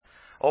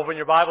Open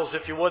your Bibles,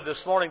 if you would, this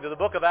morning to the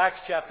book of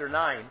Acts chapter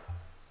 9.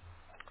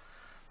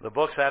 The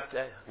books have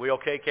to... We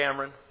okay,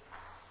 Cameron?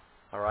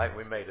 All right,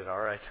 we made it,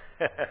 all right.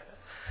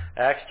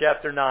 Acts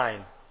chapter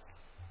 9.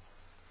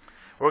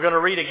 We're going to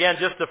read again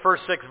just the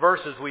first 6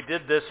 verses. We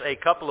did this a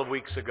couple of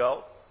weeks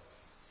ago.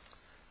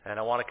 And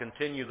I want to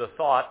continue the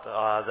thought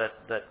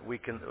that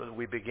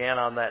we began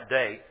on that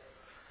day.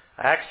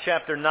 Acts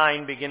chapter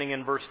 9, beginning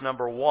in verse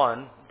number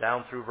 1,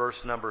 down through verse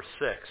number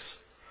 6.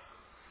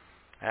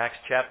 Acts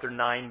chapter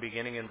 9,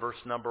 beginning in verse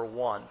number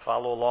 1.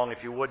 Follow along, if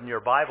you would, in your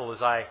Bible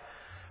as I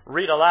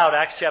read aloud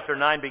Acts chapter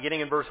 9, beginning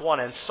in verse 1.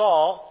 And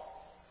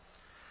Saul,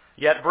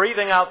 yet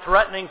breathing out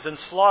threatenings and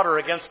slaughter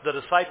against the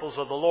disciples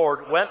of the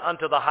Lord, went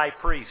unto the high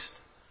priest,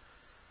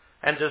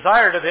 and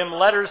desired of him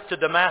letters to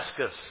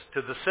Damascus,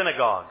 to the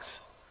synagogues,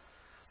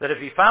 that if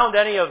he found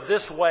any of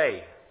this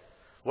way,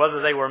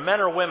 whether they were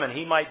men or women,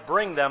 he might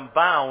bring them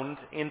bound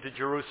into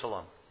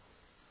Jerusalem.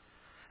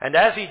 And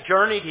as he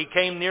journeyed, he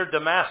came near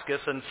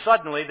Damascus, and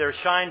suddenly there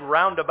shined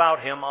round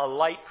about him a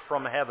light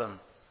from heaven.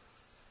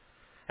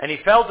 And he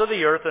fell to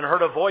the earth, and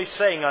heard a voice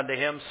saying unto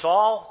him,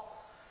 Saul,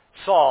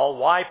 Saul,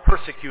 why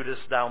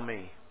persecutest thou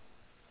me?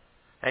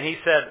 And he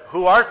said,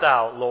 Who art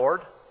thou, Lord?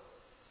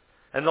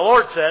 And the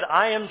Lord said,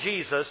 I am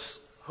Jesus,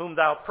 whom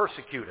thou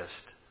persecutest.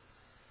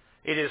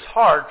 It is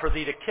hard for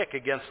thee to kick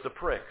against the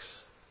pricks.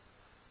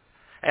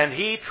 And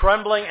he,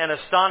 trembling and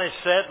astonished,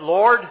 said,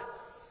 Lord,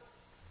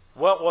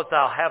 what wilt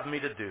thou have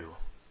me to do?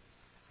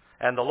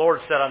 And the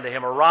Lord said unto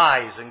him,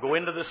 Arise, and go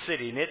into the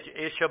city, and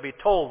it shall be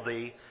told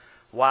thee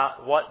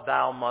what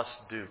thou must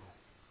do.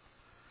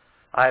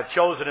 I have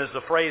chosen as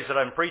the phrase that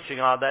I'm preaching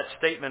on that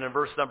statement in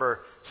verse number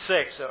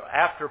 6.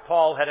 After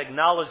Paul had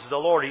acknowledged the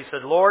Lord, he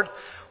said, Lord,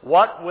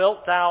 what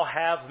wilt thou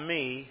have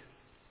me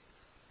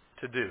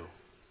to do?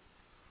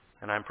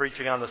 And I'm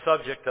preaching on the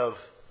subject of,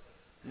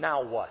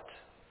 now what?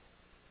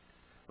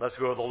 Let's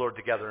go to the Lord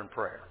together in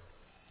prayer.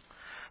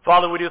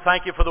 Father, we do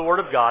thank you for the Word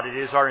of God. It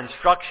is our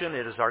instruction,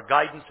 it is our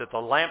guidance, it's a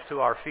lamp to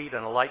our feet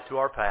and a light to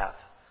our path.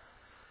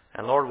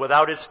 And Lord,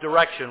 without its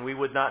direction, we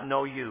would not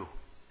know you.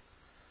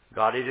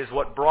 God, it is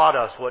what brought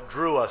us, what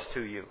drew us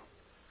to you.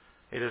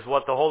 It is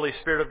what the Holy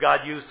Spirit of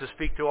God used to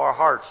speak to our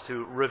hearts,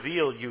 to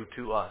reveal you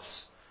to us.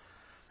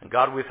 And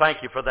God, we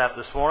thank you for that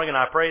this morning. And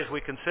I pray as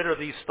we consider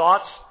these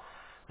thoughts,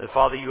 that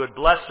Father, you would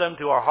bless them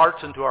to our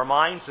hearts and to our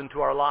minds and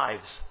to our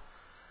lives.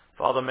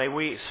 Father, may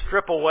we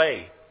strip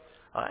away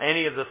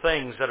any of the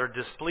things that are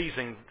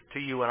displeasing to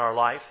you in our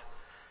life.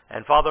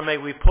 And Father, may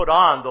we put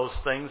on those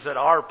things that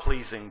are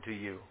pleasing to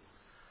you.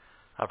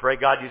 I pray,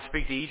 God, you'd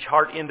speak to each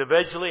heart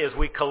individually as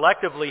we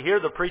collectively hear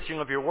the preaching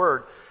of your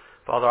word.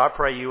 Father, I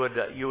pray you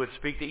would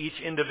speak to each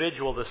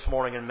individual this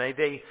morning, and may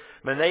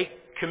they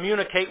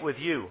communicate with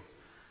you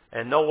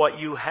and know what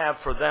you have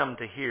for them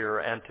to hear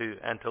and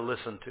to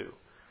listen to.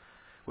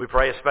 We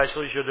pray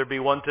especially should there be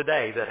one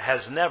today that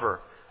has never,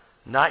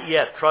 not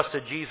yet,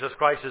 trusted Jesus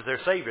Christ as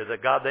their Savior,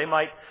 that God, they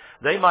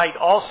might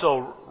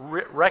also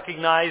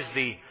recognize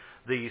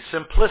the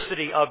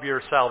simplicity of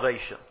your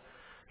salvation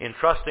in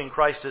trusting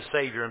Christ as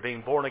Savior and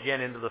being born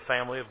again into the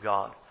family of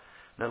God.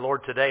 And that,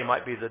 Lord, today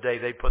might be the day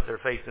they put their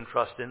faith and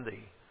trust in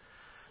thee.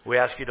 We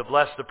ask you to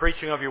bless the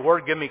preaching of your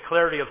word. Give me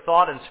clarity of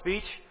thought and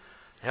speech.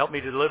 Help me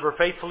to deliver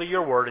faithfully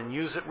your word, and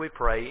use it, we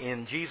pray,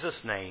 in Jesus'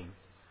 name.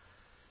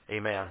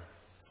 Amen.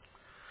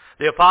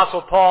 The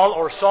Apostle Paul,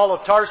 or Saul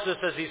of Tarsus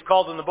as he's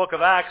called in the book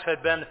of Acts,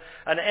 had been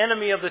an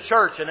enemy of the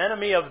church, an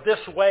enemy of this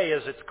way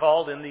as it's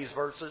called in these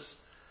verses.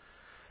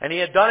 And he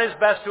had done his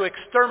best to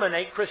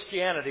exterminate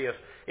Christianity.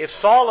 If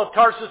Saul of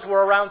Tarsus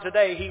were around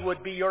today, he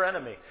would be your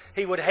enemy.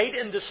 He would hate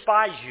and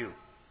despise you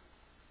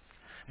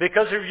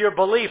because of your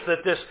belief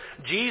that this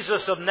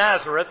Jesus of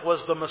Nazareth was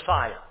the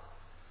Messiah,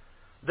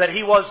 that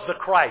he was the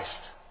Christ.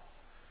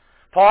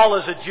 Paul,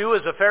 as a Jew,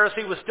 as a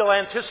Pharisee, was still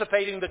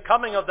anticipating the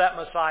coming of that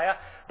Messiah,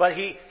 but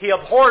he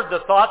abhorred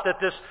the thought that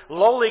this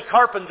lowly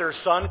carpenter's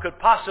son could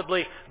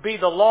possibly be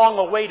the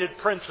long-awaited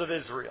Prince of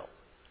Israel.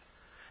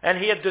 And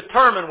he had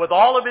determined with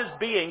all of his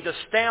being to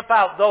stamp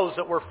out those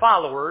that were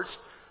followers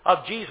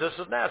of Jesus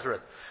of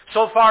Nazareth.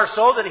 So far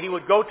so that he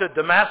would go to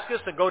Damascus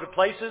and go to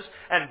places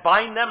and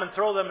bind them and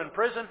throw them in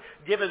prison,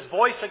 give his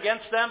voice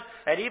against them,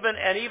 and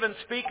even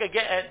speak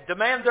again,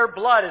 demand their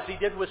blood as he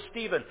did with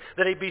Stephen,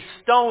 that he be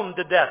stoned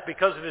to death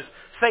because of his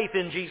faith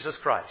in Jesus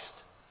Christ.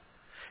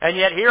 And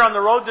yet here on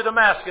the road to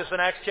Damascus in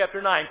Acts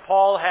chapter 9,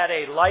 Paul had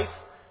a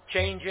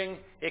life-changing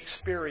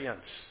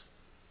experience.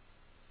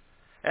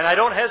 And I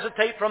don't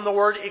hesitate from the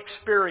word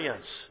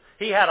experience.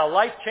 He had a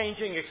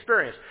life-changing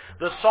experience.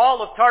 The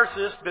Saul of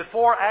Tarsus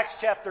before Acts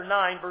chapter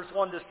 9, verse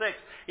 1 to 6,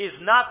 is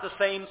not the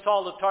same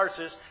Saul of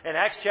Tarsus in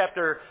Acts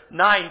chapter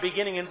 9,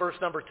 beginning in verse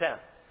number 10.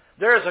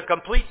 There is a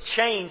complete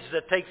change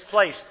that takes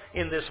place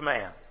in this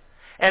man.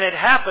 And it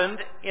happened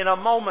in a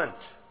moment.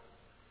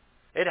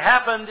 It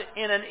happened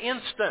in an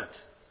instant.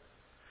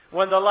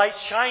 When the light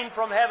shined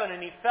from heaven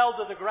and he fell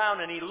to the ground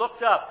and he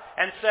looked up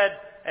and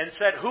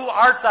said, Who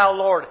art thou,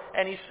 Lord?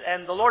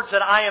 And the Lord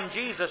said, I am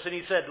Jesus. And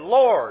he said,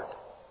 Lord,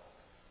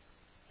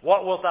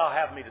 what wilt thou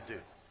have me to do?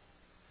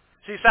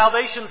 See,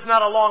 salvation's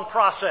not a long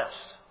process.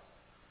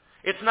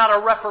 It's not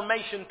a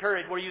reformation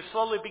period where you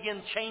slowly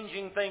begin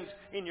changing things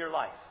in your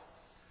life.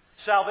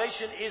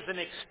 Salvation is an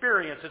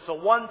experience. It's a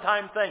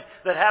one-time thing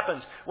that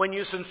happens when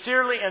you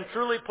sincerely and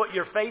truly put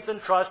your faith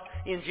and trust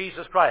in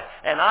Jesus Christ.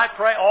 And I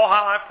pray, oh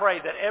how I pray,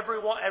 that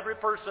every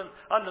person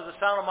under the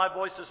sound of my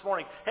voice this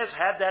morning has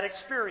had that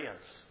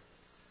experience.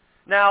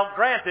 Now,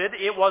 granted,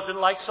 it wasn't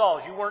like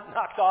Saul's. You weren't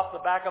knocked off the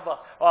back of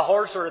a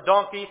horse or a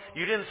donkey.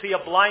 You didn't see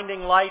a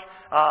blinding light.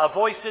 A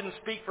voice didn't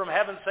speak from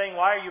heaven saying,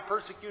 why are you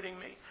persecuting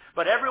me?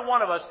 But every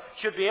one of us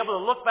should be able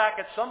to look back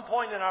at some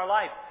point in our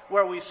life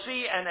where we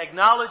see and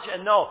acknowledge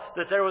and know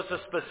that there was a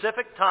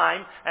specific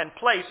time and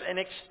place, an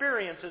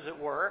experience, as it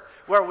were,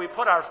 where we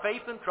put our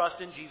faith and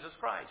trust in Jesus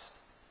Christ.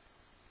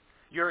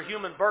 Your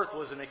human birth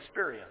was an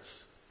experience.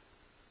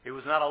 It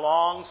was not a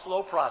long,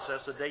 slow process.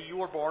 The day you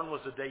were born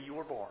was the day you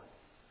were born.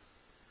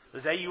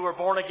 The day you were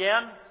born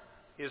again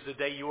is the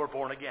day you were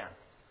born again.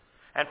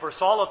 And for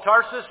Saul of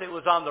Tarsus, it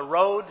was on the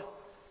road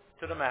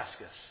to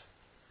Damascus.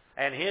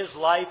 And his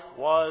life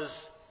was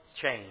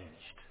changed.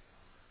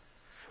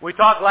 We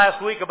talked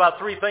last week about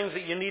 3 things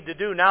that you need to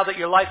do now that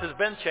your life has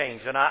been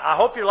changed. And I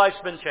hope your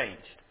life's been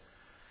changed.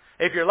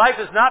 If your life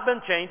has not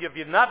been changed, if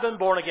you've not been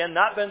born again,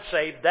 not been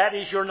saved, that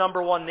is your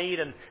number one need.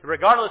 And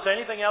regardless of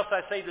anything else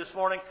I say this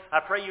morning,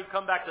 I pray you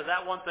come back to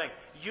that one thing.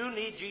 You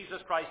need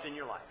Jesus Christ in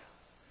your life.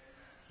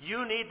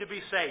 You need to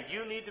be saved.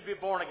 You need to be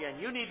born again.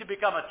 You need to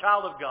become a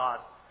child of God.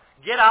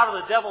 Get out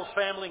of the devil's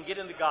family and get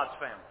into God's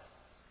family.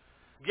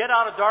 Get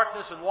out of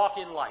darkness and walk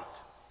in light.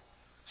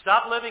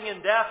 Stop living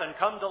in death and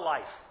come to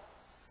life.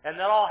 And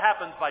that all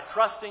happens by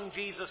trusting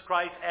Jesus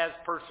Christ as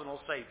personal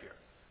Savior.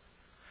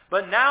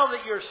 But now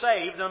that you're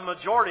saved, the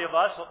majority of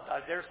us, I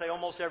dare say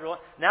almost everyone,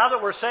 now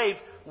that we're saved,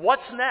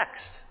 what's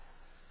next?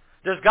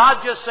 Does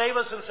God just save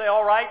us and say,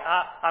 all right,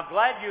 I'm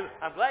glad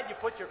you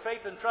put your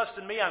faith and trust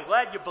in me. I'm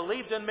glad you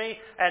believed in me.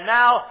 And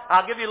now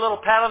I'll give you a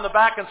little pat on the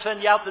back and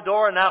send you out the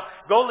door. And now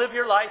go live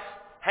your life.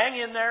 Hang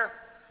in there.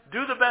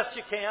 Do the best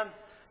you can.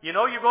 You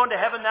know you're going to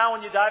heaven now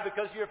when you die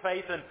because of your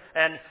faith.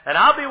 And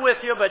I'll be with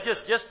you, but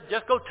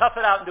just go tough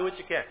it out and do what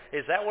you can.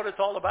 Is that what it's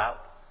all about?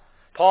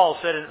 Saul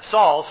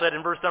said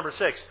in verse number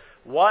 6,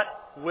 what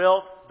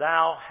wilt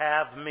thou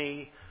have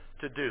me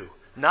to do?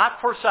 Not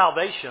for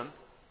salvation.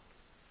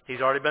 He's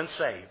already been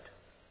saved.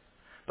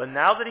 But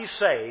now that he's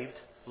saved,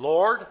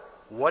 Lord,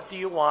 what do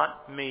you want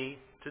me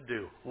to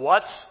do?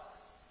 What's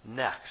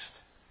next?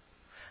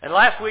 And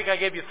last week I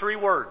gave you 3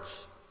 words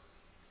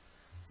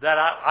that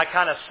I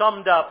kind of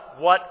summed up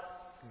what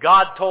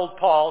God told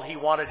Paul he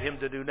wanted him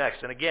to do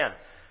next. And again,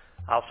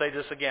 I'll say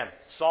this again.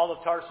 Saul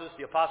of Tarsus,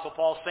 the Apostle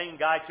Paul, same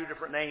guy, 2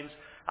 different names.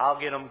 I'll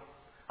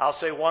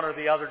say one or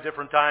the other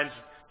different times.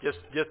 Just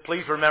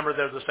please remember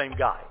they're the same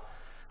guy.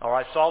 All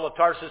right, Saul of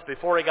Tarsus,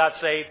 before he got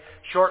saved,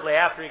 shortly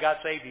after he got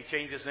saved, he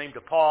changed his name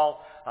to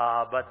Paul,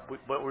 but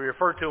we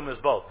refer to him as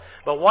both.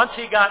 But once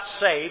he got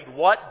saved,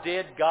 what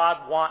did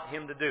God want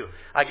him to do?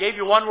 I gave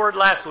you one word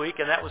last week,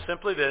 and that was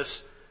simply this,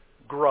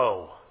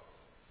 grow.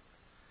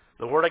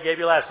 The word I gave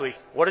you last week.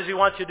 What does he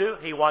want you to do?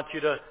 He wants you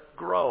to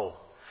grow.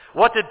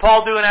 What did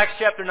Paul do in Acts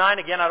chapter 9?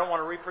 Again, I don't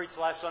want to re-preach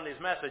last Sunday's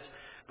message,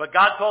 but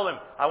God told him,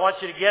 I want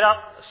you to get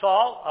up,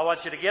 Saul, I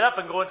want you to get up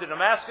and go into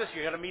Damascus.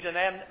 You're going to meet a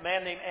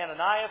man named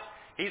Ananias.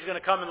 He's going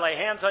to come and lay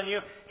hands on you.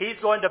 He's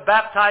going to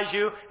baptize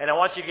you, and I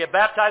want you to get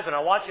baptized, and I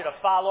want you to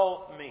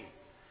follow me.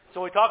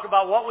 So we talked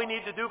about what we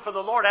need to do for the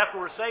Lord after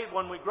we're saved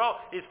when we grow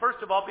is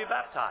first of all be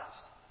baptized.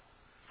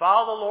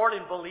 Follow the Lord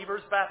in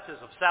believer's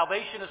baptism.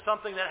 Salvation is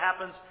something that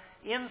happens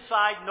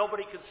inside.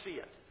 Nobody can see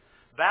it.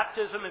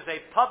 Baptism is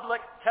a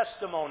public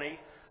testimony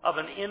of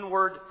an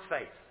inward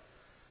faith.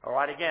 All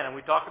right, again, and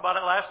we talked about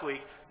it last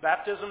week.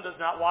 Baptism does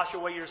not wash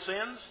away your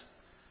sins.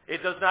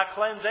 It does not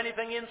cleanse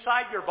anything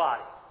inside your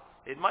body.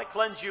 It might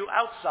cleanse you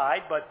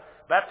outside, but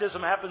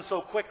baptism happens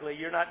so quickly.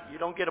 You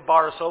don't get a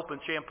bar of soap and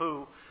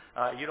shampoo.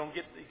 You don't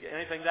get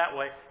anything that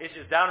way. It's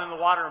just down in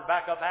the water and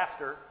back up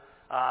after.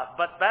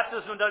 But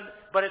baptism doesn't.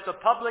 But it's a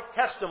public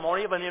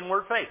testimony of an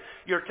inward faith.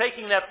 You're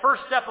taking that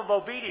first step of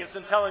obedience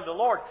and telling the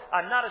Lord,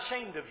 "I'm not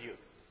ashamed of you.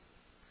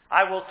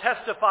 I will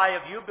testify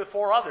of you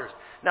before others."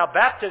 Now,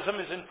 baptism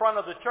is in front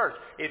of the church.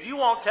 If you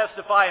won't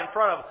testify in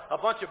front of a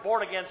bunch of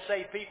born-again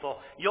saved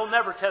people, you'll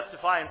never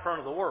testify in front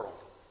of the world.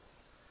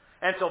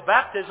 And so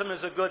baptism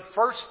is a good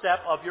first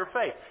step of your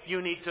faith.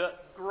 You need to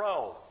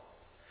grow.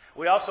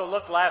 We also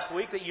looked last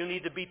week that you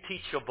need to be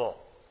teachable.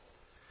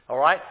 All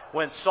right?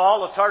 When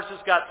Saul of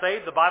Tarsus got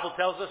saved, the Bible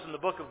tells us in the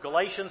book of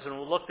Galatians, and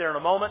we'll look there in a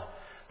moment,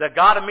 that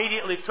God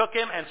immediately took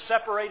him and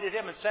separated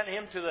him and sent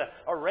him to the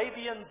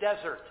Arabian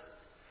desert.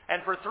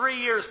 And for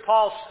 3 years,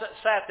 Paul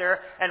sat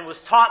there and was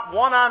taught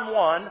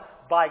one-on-one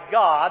by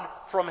God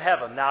from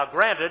heaven. Now,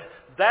 granted,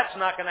 that's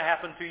not going to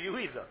happen to you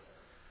either.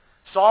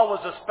 Saul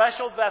was a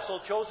special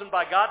vessel chosen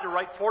by God to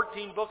write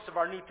 14 books of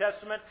our New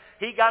Testament.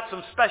 He got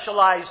some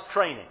specialized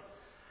training.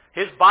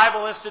 His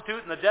Bible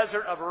Institute in the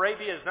desert of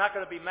Arabia is not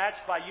going to be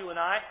matched by you and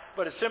I,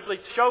 but it simply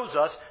shows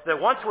us that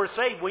once we're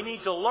saved, we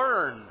need to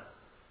learn.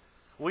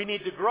 We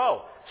need to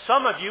grow.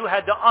 Some of you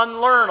had to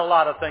unlearn a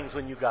lot of things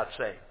when you got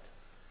saved.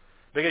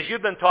 Because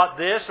you've been taught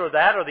this or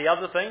that or the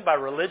other thing by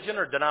religion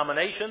or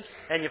denominations,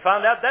 and you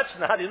found out that's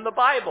not in the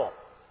Bible.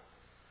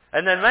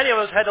 And then many of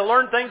us had to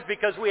learn things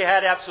because we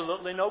had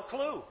absolutely no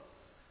clue.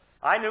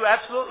 I knew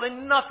absolutely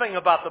nothing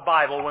about the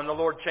Bible when the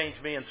Lord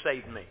changed me and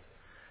saved me.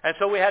 And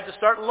so we had to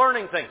start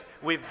learning things.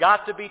 We've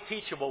got to be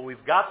teachable.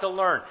 We've got to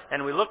learn.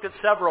 And we looked at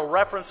several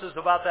references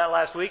about that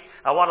last week.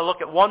 I want to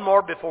look at one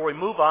more before we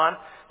move on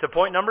to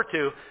point number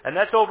 2. And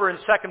that's over in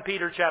 2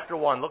 Peter chapter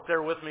 1. Look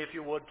there with me if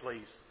you would,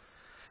 please.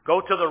 Go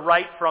to the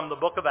right from the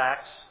book of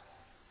Acts.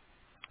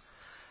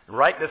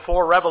 Right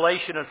before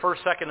Revelation and 1st,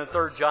 2nd, and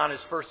 3rd John is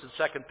 1st and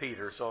 2nd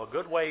Peter. So a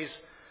good ways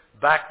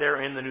back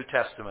there in the New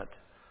Testament.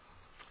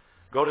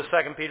 Go to 2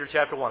 Peter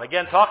chapter 1.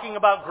 Again, talking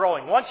about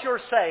growing. Once you're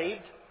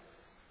saved,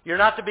 you're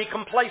not to be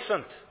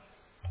complacent.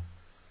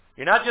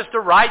 You're not just to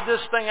ride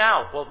this thing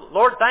out. Well,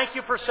 Lord, thank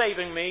you for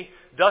saving me.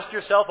 Dust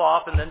yourself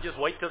off and then just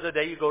wait till the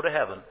day you go to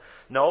heaven.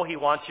 No, He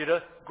wants you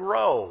to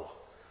grow.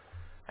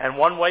 And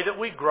one way that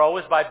we grow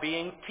is by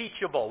being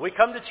teachable. We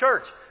come to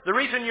church. The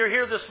reason you're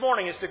here this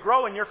morning is to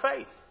grow in your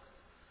faith.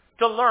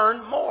 To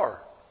learn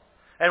more.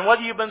 And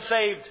whether you've been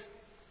saved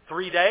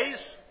 3 days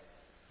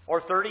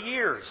or 30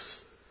 years,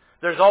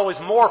 there's always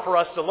more for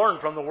us to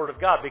learn from the Word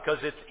of God because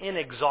it's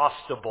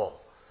inexhaustible.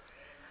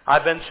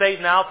 I've been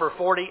saved now for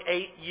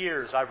 48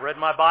 years. I've read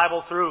my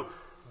Bible through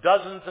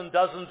dozens and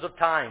dozens of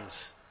times.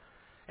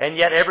 And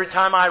yet every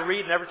time I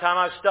read and every time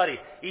I study,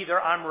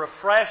 either I'm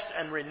refreshed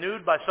and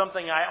renewed by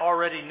something I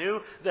already knew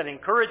that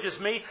encourages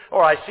me,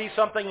 or I see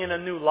something in a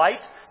new light,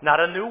 not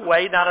a new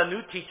way, not a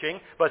new teaching,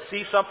 but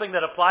see something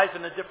that applies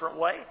in a different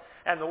way.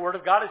 And the Word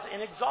of God is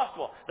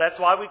inexhaustible. That's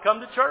why we come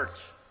to church.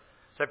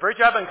 Say,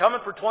 preacher, I've been coming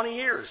for 20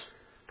 years.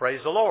 Praise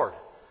the Lord.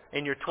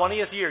 In your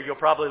 20th year, you'll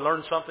probably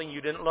learn something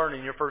you didn't learn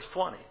in your first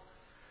 20.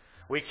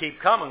 We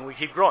keep coming. We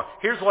keep growing.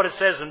 Here's what it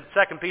says in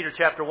 2 Peter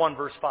chapter 1,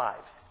 verse 5.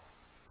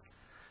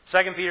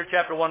 2 Peter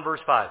chapter 1,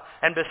 verse 5.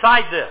 And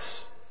beside this,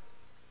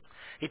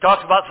 he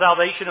talks about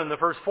salvation in the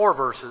first 4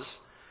 verses.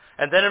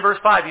 And then in verse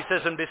 5, he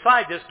says, and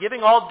beside this,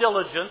 giving all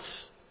diligence,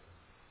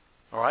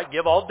 all right,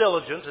 give all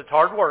diligence, it's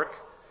hard work,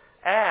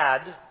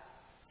 add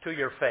to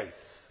your faith.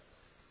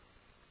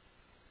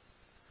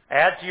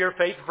 Add to your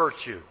faith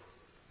virtue,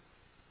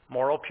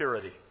 moral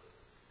purity.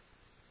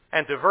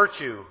 And to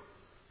virtue,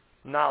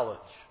 knowledge.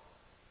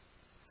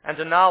 And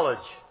to knowledge,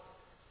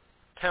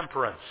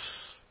 temperance.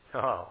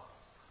 Oh.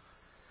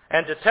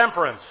 And to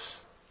temperance,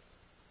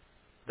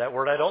 that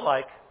word I don't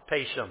like,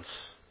 patience.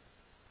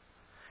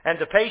 And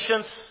to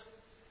patience,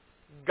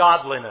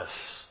 godliness.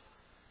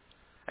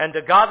 And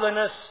to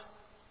godliness,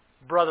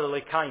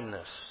 brotherly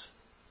kindness.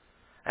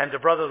 And to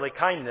brotherly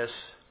kindness,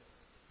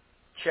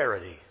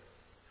 charity.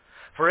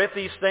 For if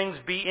these things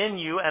be in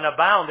you and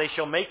abound, they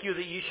shall make you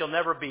that you shall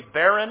never be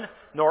barren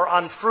nor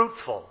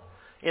unfruitful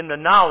in the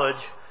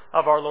knowledge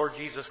of our Lord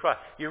Jesus Christ.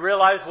 You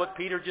realize what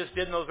Peter just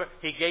did in those verses?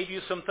 He gave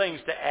you some things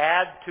to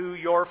add to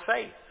your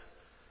faith.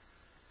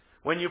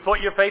 When you put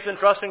your faith and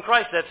trust in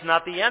Christ, that's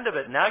not the end of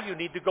it. Now you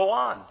need to go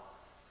on.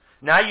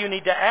 Now you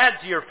need to add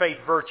to your faith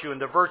virtue, and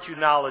to virtue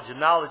knowledge, and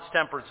knowledge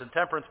temperance, and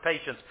temperance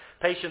patience,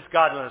 patience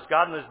godliness,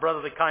 godliness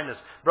brotherly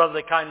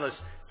kindness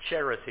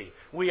charity.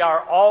 We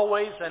are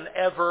always and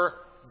ever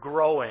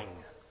growing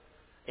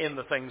in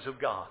the things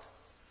of God.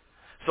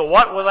 So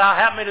what will thou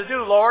have me to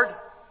do, Lord?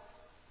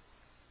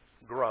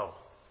 Grow.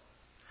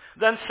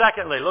 Then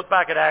secondly, look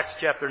back at Acts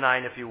chapter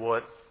 9 if you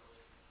would.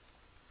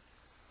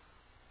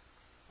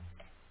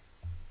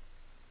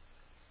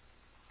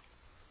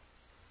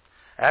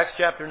 Acts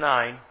chapter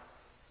 9.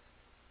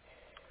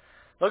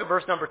 Look at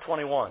verse number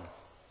 21.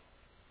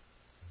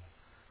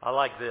 I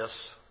like this.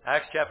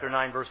 Acts chapter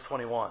 9, verse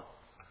 21.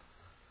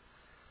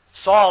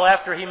 Saul,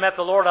 after he met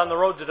the Lord on the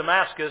road to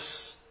Damascus,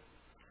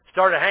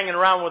 started hanging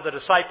around with the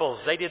disciples.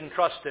 They didn't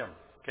trust him.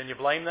 Can you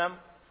blame them?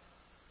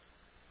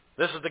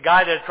 This is the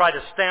guy that tried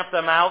to stamp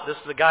them out. This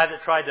is the guy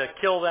that tried to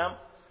kill them.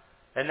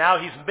 And now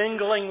he's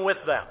mingling with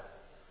them.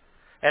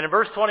 And in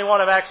verse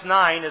 21 of Acts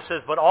 9, it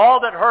says, but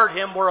all that heard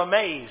him were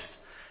amazed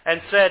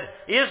and said,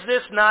 is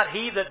this not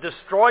he that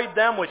destroyed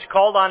them which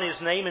called on his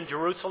name in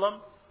Jerusalem?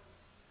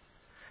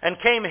 And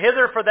came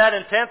hither for that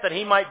intent that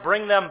he might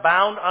bring them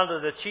bound unto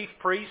the chief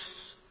priests.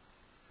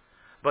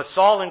 But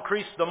Saul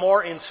increased the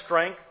more in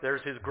strength,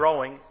 there's his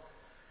growing,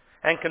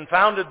 and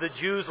confounded the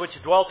Jews which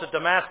dwelt at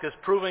Damascus,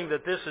 proving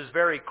that this is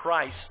very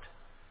Christ.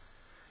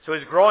 So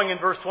he's growing in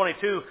verse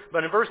 22.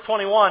 But in verse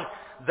 21,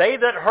 they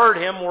that heard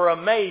him were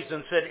amazed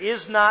and said,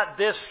 is not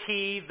this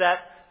he that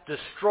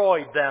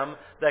destroyed them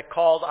that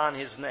called on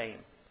his name?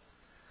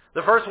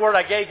 The first word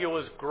I gave you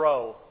was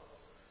grow.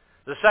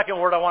 The second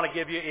word I want to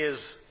give you is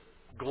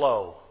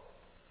glow.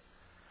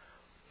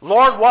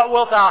 Lord, what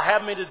wilt thou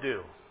have me to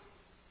do?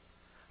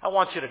 I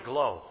want you to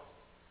glow.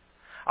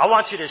 I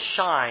want you to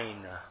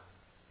shine.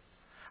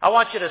 I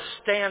want you to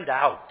stand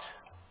out.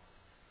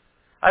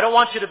 I don't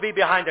want you to be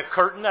behind a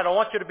curtain. I don't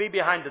want you to be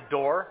behind a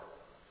door.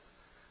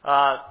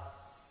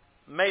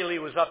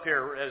 Maylee was up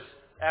here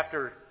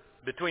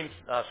between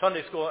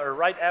Sunday school, or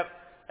right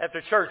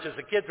after church as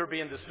the kids were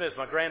being dismissed.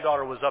 My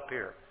granddaughter was up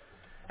here.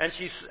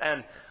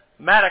 And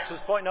Maddox was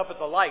pointing up at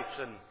the lights,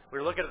 and we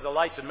were looking at the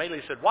lights, and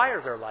Maylee said, "Why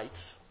are there lights?"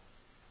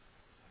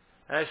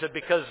 And I said,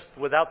 "Because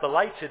without the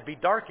lights, it'd be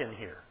dark in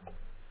here."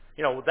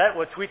 You know, that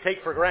which we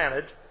take for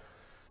granted,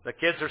 the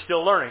kids are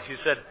still learning.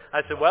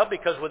 I said, "Well,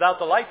 because without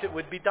the lights, it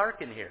would be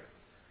dark in here."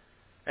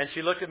 And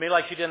she looked at me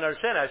like she didn't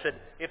understand. I said,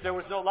 "If there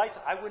was no lights,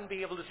 I wouldn't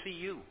be able to see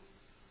you.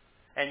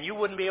 And you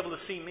wouldn't be able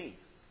to see me.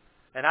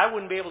 And I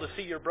wouldn't be able to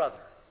see your brother."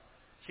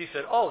 She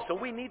said, "Oh, so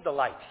we need the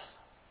lights."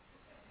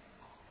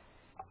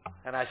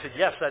 And I said,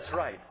 "Yes, that's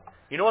right."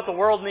 You know what the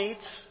world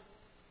needs?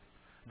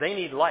 They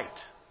need light.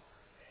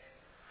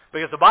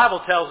 Because the Bible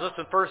tells us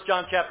in 1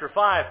 John chapter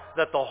 5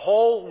 that the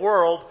whole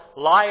world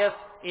lieth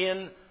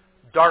in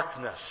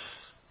darkness.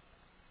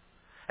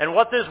 And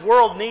what this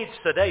world needs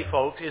today,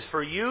 folks, is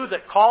for you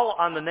that call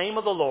on the name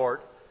of the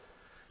Lord,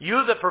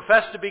 you that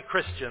profess to be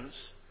Christians,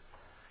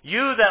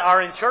 you that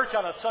are in church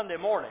on a Sunday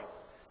morning,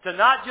 to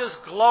not just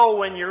glow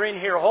when you're in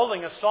here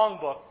holding a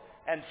songbook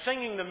and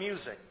singing the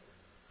music,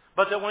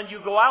 but that when you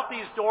go out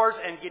these doors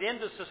and get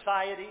into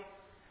society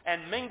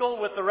and mingle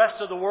with the rest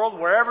of the world,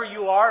 wherever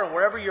you are and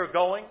wherever you're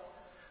going,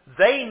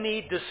 they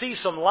need to see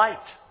some light.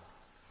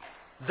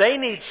 They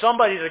need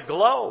somebody to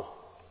glow.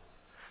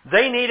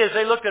 They need, as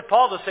they looked at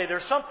Paul, to say,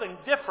 there's something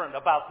different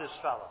about this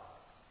fellow.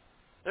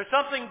 There's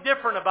something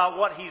different about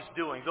what he's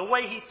doing, the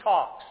way he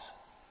talks,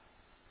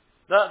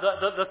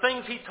 the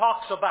things he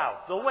talks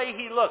about, the way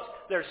he looks.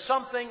 There's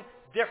something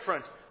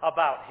different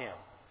about him.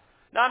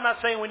 Now, I'm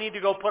not saying we need to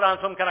go put on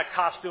some kind of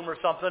costume or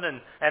something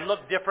and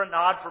look different and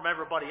odd from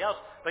everybody else.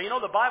 But you know,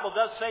 the Bible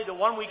does say that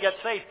when we get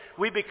saved,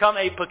 we become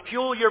a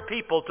peculiar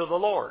people to the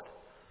Lord.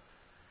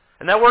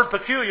 And that word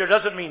peculiar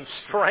doesn't mean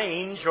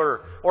strange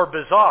or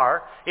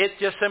bizarre. It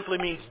just simply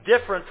means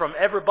different from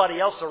everybody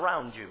else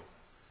around you.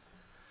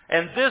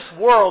 And this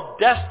world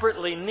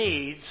desperately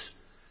needs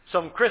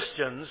some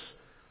Christians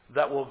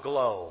that will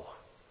glow.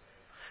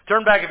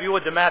 Turn back, if you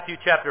would, to Matthew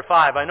chapter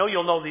 5. I know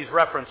you'll know these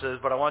references,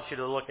 but I want you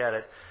to look at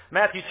it.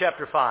 Matthew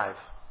chapter 5.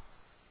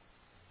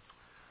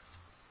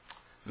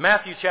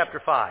 Matthew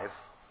chapter 5.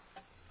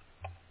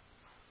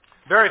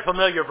 Very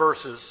familiar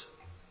verses.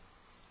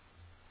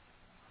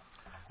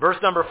 Verse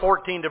number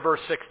 14 to verse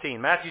 16.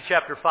 Matthew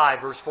chapter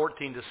 5, verse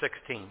 14 to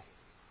 16.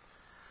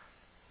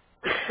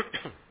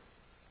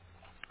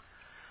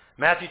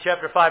 Matthew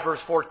chapter 5, verse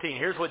 14.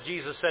 Here's what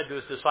Jesus said to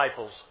his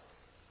disciples.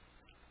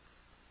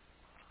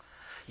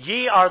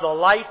 "Ye are the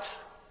light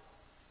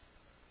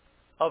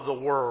of the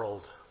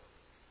world."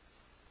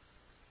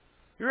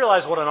 You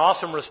realize what an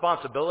awesome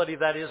responsibility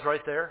that is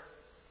right there?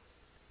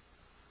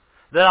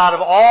 That out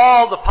of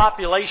all the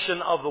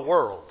population of the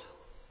world,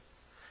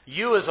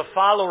 you as a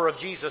follower of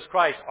Jesus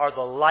Christ are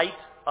the light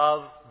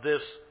of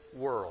this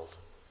world.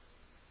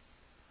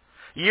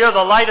 Ye are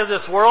the light of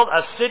this world.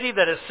 A city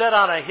that is set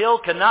on a hill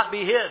cannot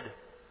be hid.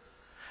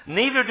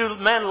 Neither do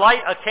men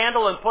light a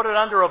candle and put it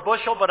under a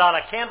bushel, but on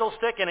a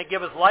candlestick, and it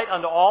giveth light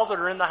unto all that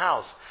are in the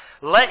house.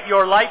 Let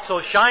your light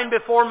so shine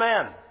before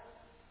men,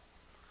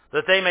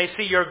 that they may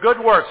see your good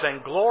works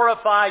and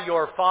glorify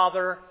your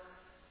Father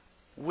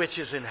which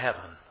is in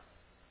heaven.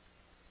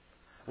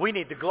 We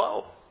need to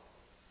glow.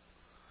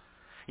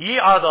 Ye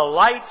are the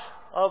light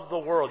of the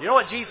world. You know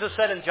what Jesus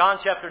said in John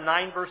chapter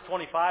 9, verse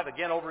 25?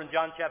 Again, over in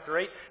John chapter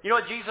 8. You know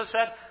what Jesus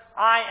said?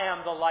 I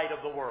am the light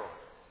of the world.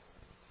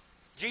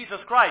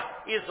 Jesus Christ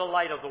is the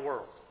light of the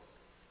world.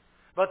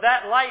 But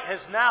that light has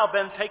now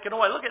been taken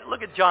away.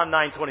 Look at John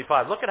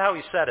 9:25. Look at how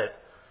he said it,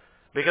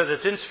 because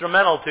it's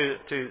instrumental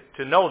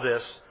to know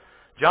this.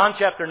 John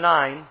chapter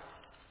 9.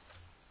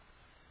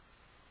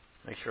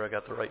 Make sure I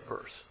got the right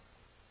verse.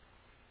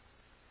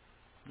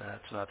 No,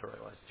 that's not the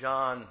right one.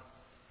 John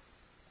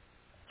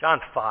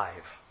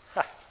 5.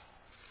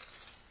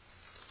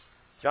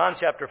 John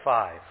chapter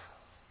 5.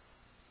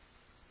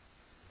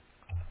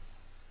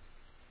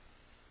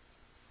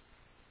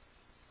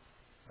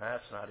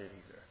 That's not it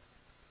either.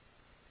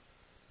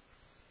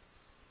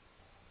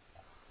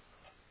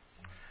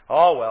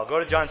 Oh, well, go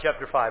to John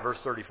chapter 5, verse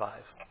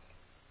 35.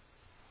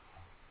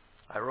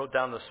 I wrote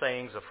down the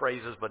sayings, the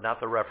phrases, but not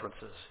the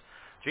references.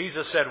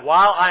 Jesus said,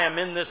 while I am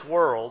in this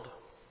world,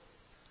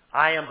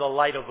 I am the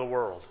light of the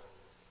world.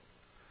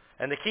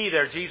 And the key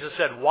there, Jesus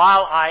said,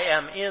 while I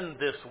am in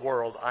this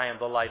world, I am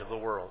the light of the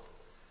world.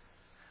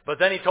 But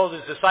then he told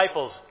his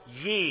disciples,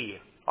 ye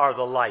are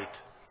the light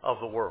of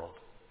the world.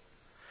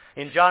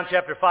 In John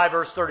chapter 5,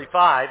 verse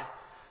 35,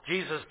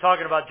 Jesus,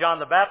 talking about John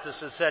the Baptist,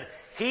 has said,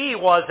 he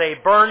was a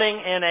burning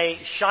and a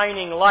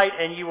shining light,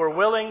 and you were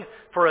willing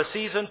for a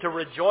season to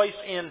rejoice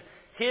in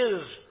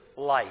his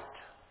light.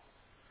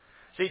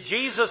 See,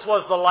 Jesus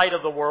was the light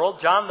of the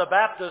world. John the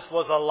Baptist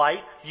was a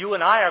light. You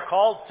and I are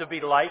called to be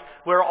light.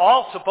 We're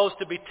all supposed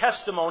to be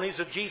testimonies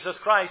of Jesus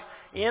Christ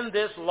in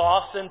this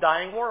lost and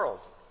dying world.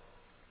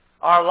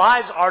 Our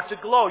lives are to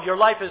glow. Your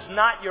life is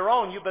not your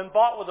own. You've been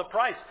bought with a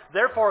price.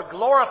 Therefore,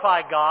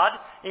 glorify God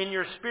in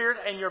your spirit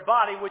and your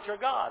body, which are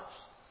God's.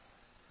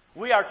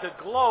 We are to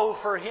glow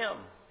for him.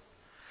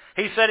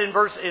 He said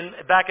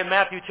back in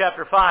Matthew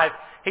chapter 5,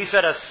 he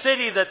said, a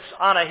city that's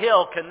on a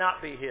hill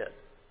cannot be hid.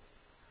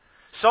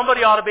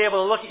 Somebody ought to be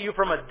able to look at you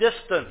from a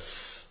distance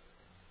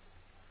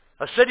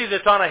A city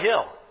that's on a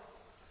hill.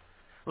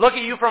 Look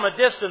at you from a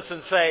distance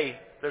and say,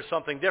 there's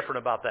something different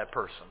about that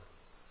person.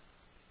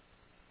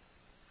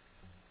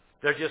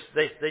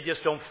 They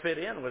just don't fit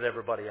in with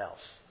everybody else.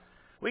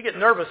 We get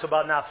nervous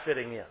about not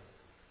fitting in.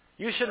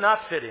 You should not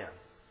fit in.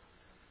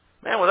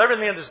 Man, with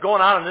everything that's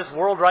going on in this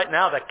world right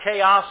now, the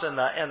chaos and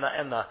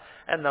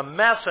the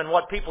mess and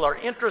what people are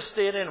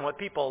interested in, what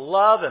people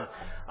love, and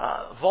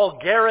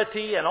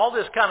vulgarity and all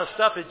this kind of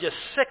stuff is just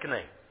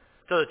sickening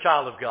to the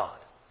child of God.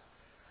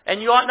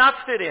 And you ought not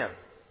fit in.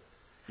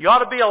 You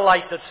ought to be a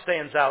light that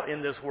stands out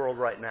in this world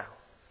right now.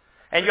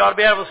 And you ought to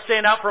be able to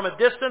stand out from a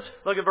distance.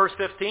 Look at verse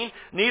 15.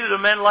 Neither do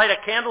men light a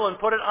candle and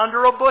put it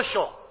under a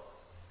bushel.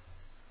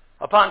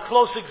 Upon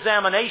close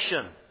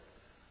examination,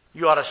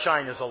 you ought to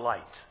shine as a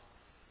light.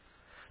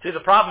 See, the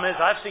problem is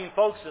I've seen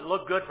folks that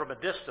look good from a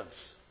distance.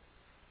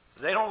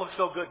 They don't look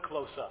so good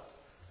close up.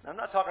 Now, I'm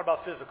not talking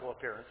about physical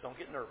appearance. Don't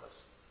get nervous.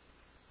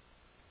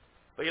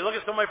 But you look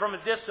at somebody from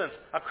a distance,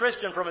 a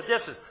Christian from a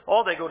distance.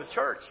 Oh, they go to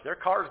church. Their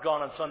car's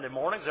gone on Sunday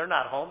mornings. They're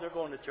not home. They're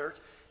going to church.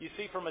 You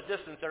see from a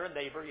distance, they're a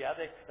neighbor. Yeah,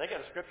 they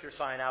got a scripture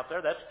sign out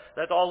there.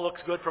 That all looks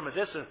good from a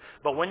distance.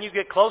 But when you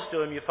get close to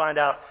them, you find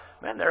out,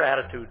 man, their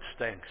attitude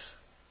stinks.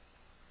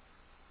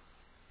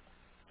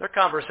 Their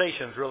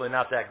conversation's really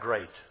not that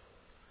great.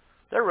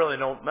 They're really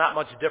not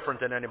much different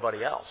than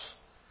anybody else.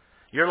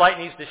 Your light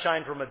needs to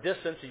shine from a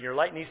distance, and your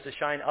light needs to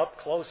shine up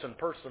close and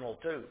personal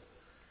too.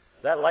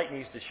 That light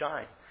needs to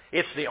shine.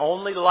 It's the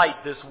only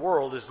light this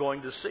world is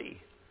going to see.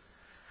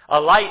 A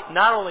light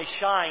not only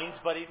shines,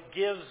 but it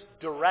gives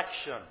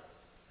direction.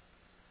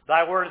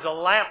 Thy word is a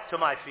lamp to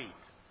my feet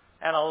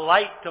and a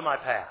light to my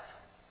path.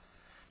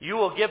 You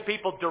will give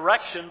people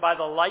direction by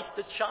the light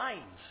that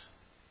shines.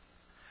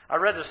 I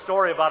read a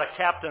story about a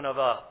captain of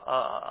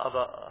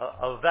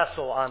a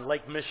vessel on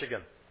Lake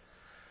Michigan,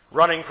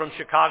 running from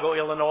Chicago,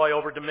 Illinois,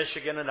 over to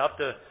Michigan and up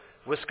to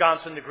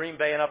Wisconsin to Green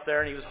Bay and up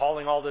there, and he was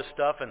hauling all this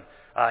stuff. And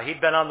he'd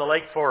been on the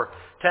lake for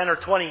 10 or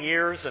 20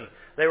 years, and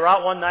they were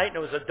out one night, and it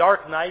was a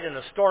dark night and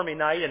a stormy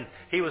night, and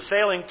he was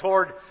sailing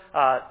toward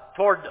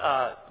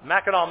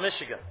Mackinac,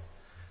 Michigan.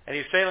 And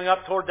he was sailing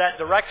up toward that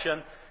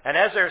direction, and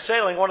as they were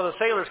sailing, one of the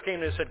sailors came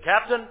to him and said,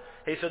 "Captain,"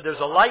 he said, "there's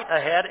a light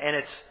ahead, and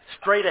it's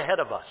straight ahead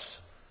of us."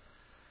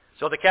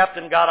 So the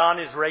captain got on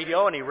his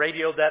radio, and he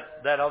radioed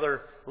that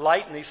other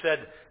light, and he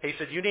said,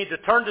 "You need to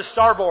turn to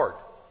starboard."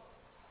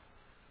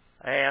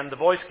 And the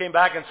voice came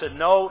back and said,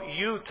 "No,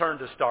 you turn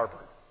to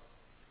starboard."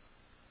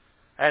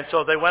 And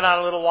so they went on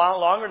a little while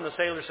longer, and the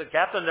sailor said,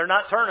 "Captain, they're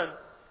not turning.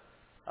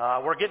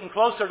 We're getting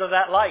closer to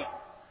that light."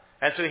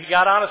 And so he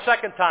got on a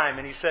second time,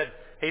 and he said,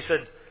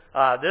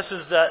 "This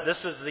is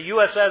the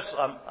USS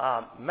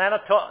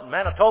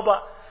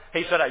Manitoba."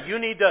 He said, you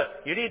need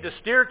to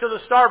steer to the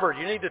starboard.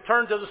 You need to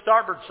turn to the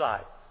starboard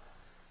side."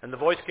 And the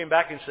voice came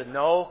back and said,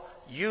 "No,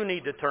 you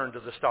need to turn to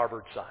the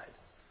starboard side."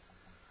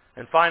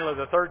 And finally,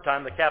 the third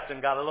time, the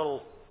captain got a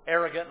little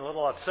arrogant and a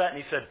little upset,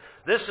 and he said,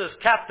 "This is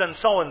Captain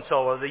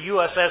so-and-so of the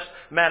USS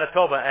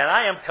Manitoba, and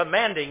I am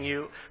commanding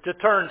you to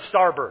turn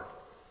starboard."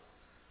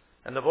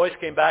 And the voice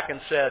came back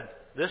and said,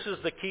 "This is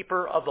the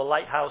keeper of the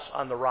lighthouse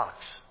on the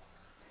rocks.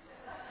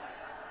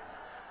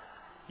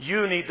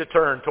 You need to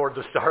turn toward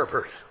the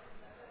starboard."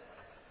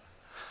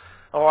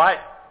 All right?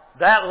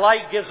 That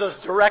light gives us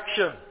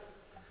direction.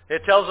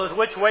 It tells us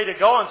which way to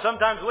go and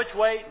sometimes which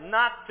way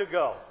not to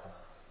go.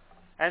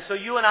 And so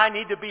you and I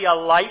need to be a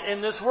light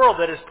in this world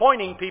that is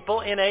pointing people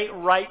in a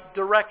right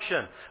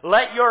direction.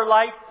 Let your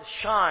light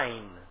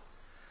shine,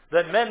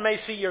 that men may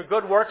see your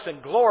good works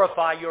and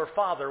glorify your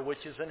Father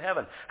which is in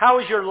heaven. How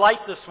is your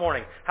light this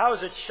morning? How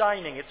is it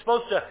shining? It's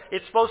supposed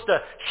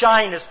to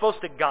shine. It's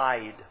supposed to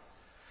guide.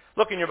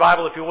 Look in your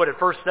Bible, if you would, at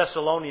 1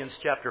 Thessalonians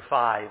chapter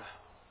 5.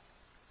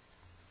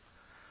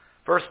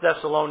 1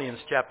 Thessalonians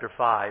chapter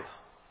 5.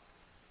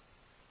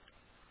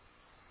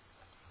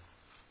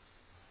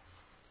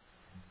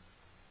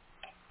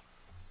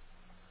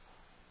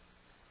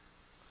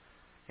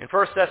 In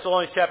 1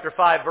 Thessalonians chapter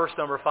 5, verse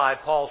number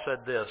 5, Paul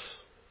said this: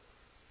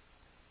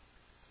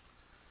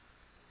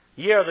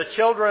 "Ye are the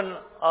children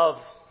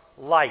of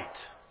light,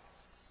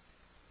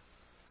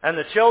 and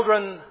the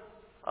children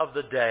of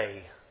the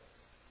day.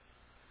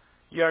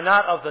 Ye are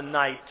not of the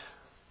night,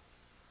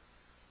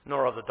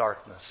 nor of the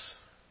darkness."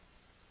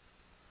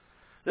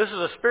 This is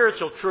a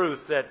spiritual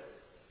truth that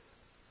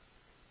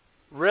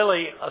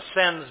really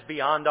ascends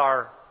beyond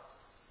our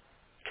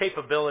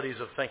capabilities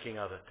of thinking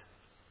of it.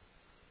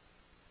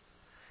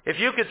 If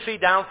you could see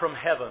down from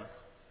heaven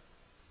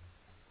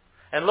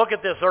and look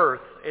at this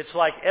earth, it's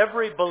like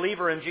every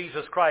believer in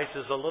Jesus Christ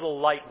is a little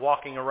light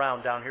walking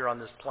around down here on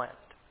this planet.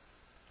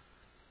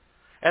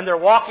 And they're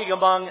walking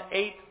among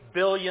 8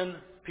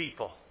 billion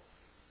people.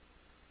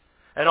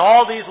 And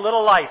all these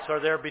little lights are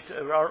there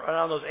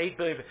around those 8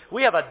 billion.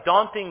 We have a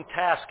daunting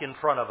task in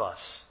front of us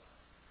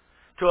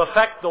to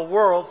affect the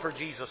world for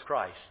Jesus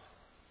Christ.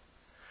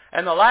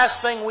 And the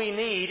last thing we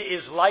need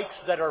is lights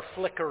that are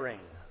flickering.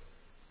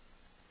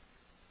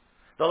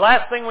 The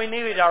last thing we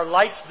need are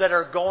lights that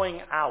are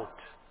going out.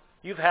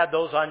 You've had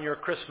those on your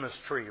Christmas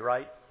tree,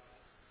 right?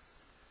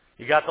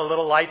 You got the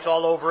little lights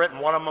all over it,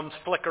 and one of them's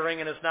flickering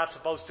and it's not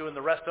supposed to, and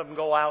the rest of them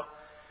go out.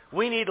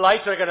 We need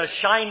lights that are going to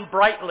shine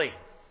brightly.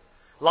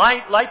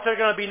 Lights that are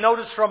going to be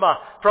noticed from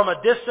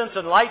a distance,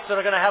 and lights that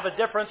are going to have a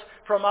difference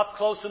from up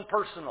close and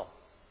personal.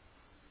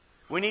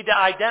 We need to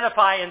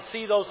identify and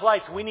see those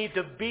lights. We need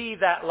to be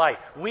that light.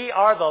 We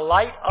are the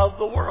light of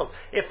the world.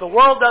 If the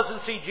world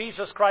doesn't see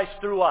Jesus Christ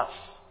through us,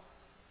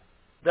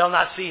 they'll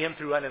not see Him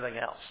through anything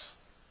else.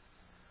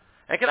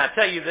 And can I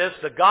tell you this?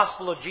 The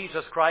gospel of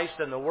Jesus Christ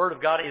and the Word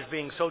of God is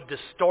being so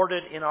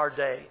distorted in our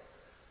day.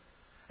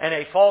 And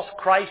a false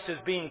Christ is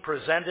being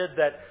presented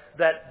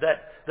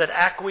that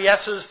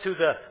acquiesces to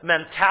the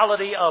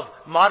mentality of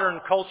modern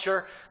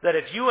culture, that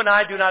if you and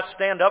I do not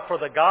stand up for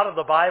the God of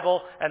the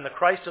Bible and the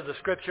Christ of the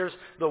Scriptures,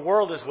 the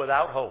world is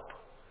without hope.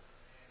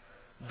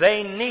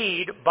 They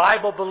need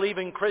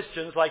Bible-believing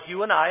Christians like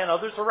you and I and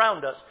others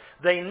around us.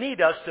 They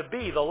need us to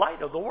be the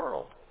light of the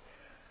world.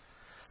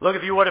 Look,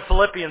 if you would, at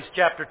Philippians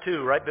chapter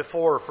 2, right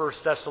before 1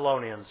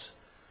 Thessalonians.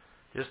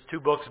 Just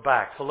 2 books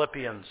back.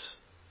 Philippians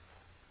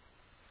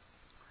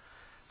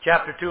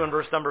chapter 2 and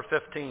verse number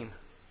 15.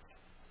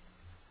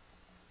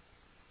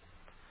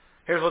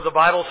 Here's what the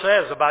Bible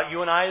says about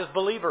you and I as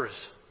believers.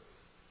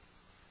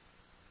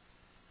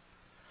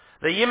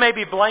 That ye may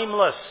be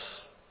blameless,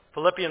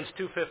 Philippians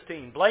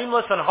 2:15,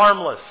 blameless and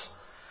harmless,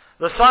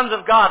 the sons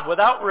of God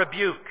without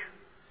rebuke,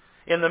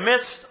 in the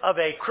midst of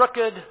a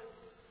crooked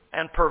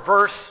and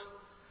perverse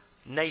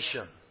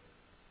nation.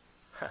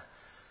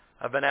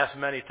 I've been asked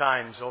many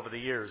times over the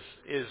years,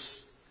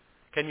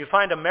 can you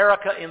find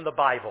America in the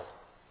Bible?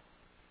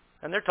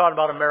 And they're talking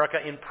about America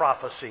in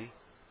prophecy.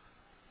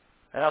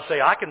 And I'll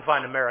say, I can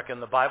find America in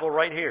the Bible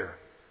right here.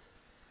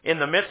 In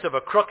the midst of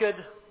a crooked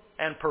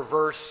and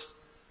perverse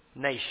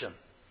nation.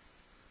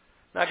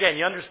 Now again,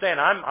 you understand,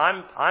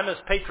 I'm as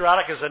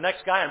patriotic as the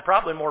next guy, and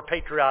probably more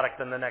patriotic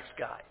than the next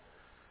guy.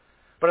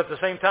 But at the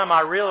same time, I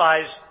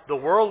realize the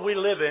world we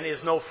live in is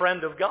no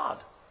friend of God.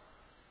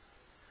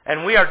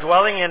 And we are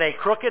dwelling in a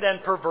crooked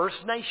and perverse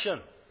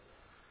nation.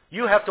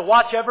 You have to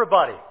watch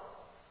everybody.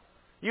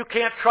 You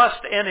can't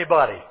trust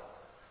anybody.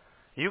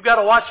 You've got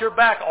to watch your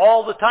back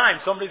all the time.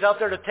 Somebody's out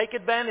there to take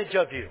advantage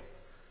of you.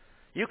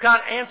 You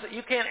can't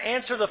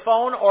answer the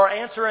phone or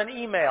answer an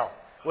email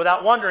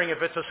without wondering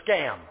if it's a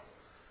scam.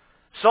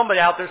 Somebody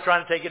out there is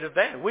trying to take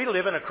advantage. We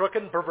live in a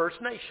crooked and perverse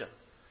nation.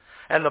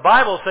 And the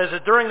Bible says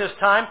that during this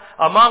time,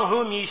 among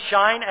whom ye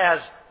shine as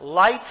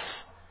lights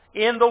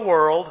in the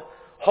world,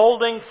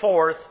 holding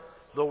forth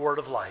the word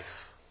of life.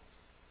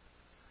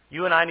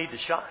 You and I need to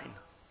shine.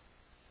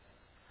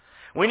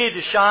 We need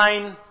to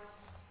shine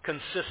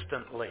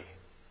consistently.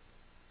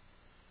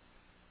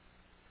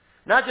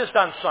 Not just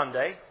on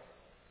Sunday.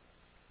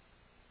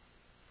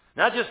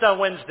 Not just on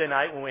Wednesday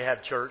night when we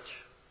have church.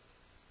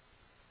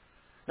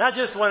 Not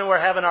just when we're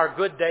having our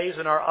good days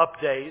and our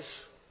up days.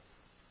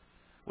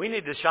 We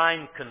need to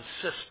shine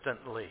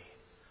consistently.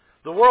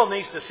 The world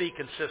needs to see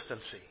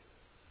consistency.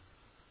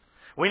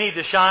 We need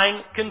to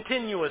shine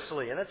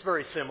continuously, and it's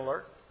very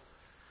similar.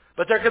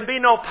 But there can be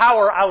no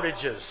power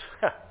outages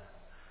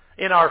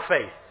in our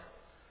faith.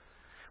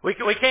 We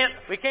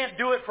can't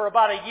do it for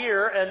about a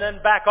year and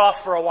then back off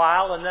for a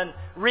while and then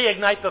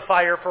reignite the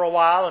fire for a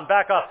while and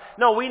back off.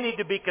 No, we need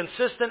to be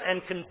consistent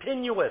and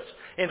continuous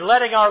in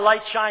letting our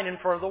light shine in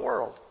front of the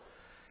world.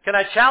 Can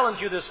I challenge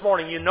you this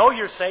morning? You know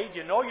you're saved.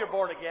 You know you're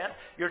born again.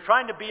 You're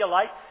trying to be a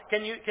light.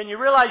 Can you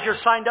realize you're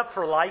signed up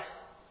for life?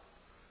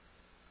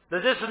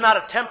 That this is not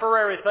a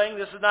temporary thing.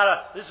 This is not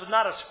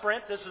a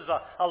sprint. This is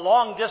a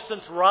long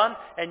distance run,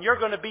 and you're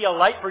going to be a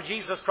light for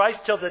Jesus Christ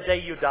till the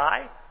day you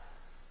die.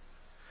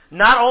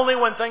 Not only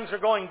when things are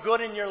going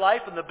good in your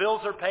life and the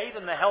bills are paid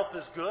and the health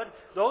is good.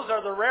 Those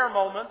are the rare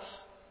moments.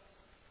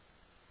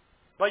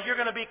 But you're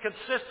going to be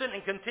consistent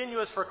and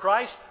continuous for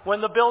Christ when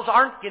the bills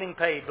aren't getting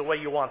paid the way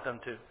you want them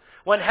to.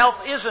 When health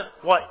isn't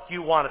what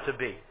you want it to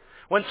be.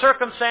 When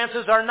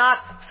circumstances are not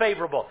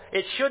favorable.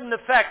 It shouldn't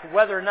affect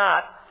whether or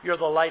not you're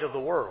the light of the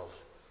world.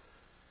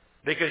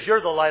 Because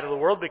you're the light of the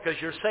world because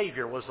your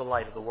Savior was the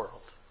light of the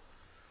world.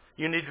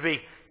 You need to be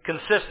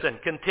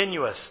consistent,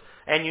 continuous,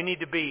 and you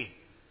need to be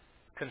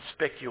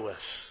conspicuous.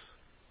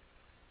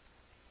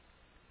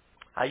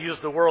 I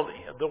used the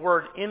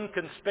word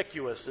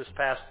inconspicuous this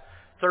past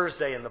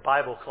Thursday in the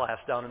Bible class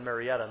down in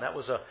Marietta, and that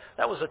was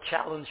a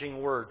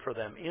challenging word for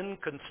them.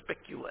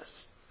 Inconspicuous.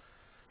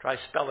 Try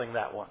spelling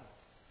that one.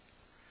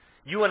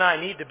 You and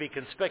I need to be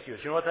conspicuous.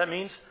 You know what that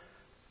means?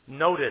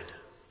 Noted,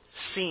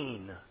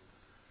 seen,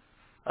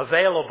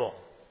 available.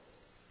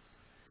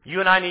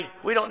 You and I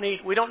we don't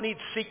need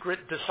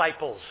secret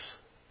disciples.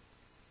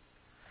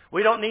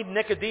 We don't need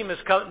Nicodemus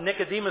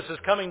is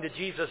coming to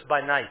Jesus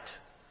by night.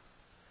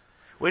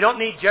 We don't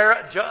need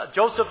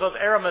Joseph of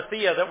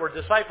Arimathea that were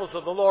disciples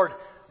of the Lord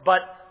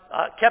but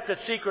kept it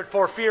secret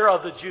for fear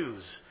of the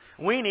Jews.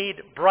 We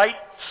need bright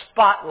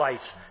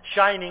spotlights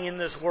shining in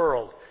this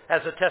world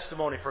as a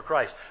testimony for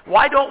Christ.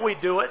 Why don't we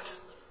do it?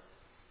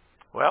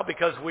 Well,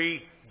 because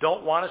we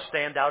don't want to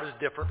stand out as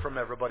different from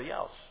everybody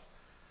else.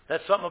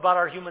 That's something about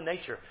our human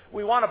nature.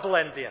 We want to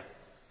blend in.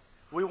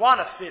 We want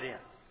to fit in.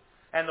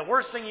 And the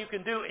worst thing you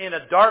can do in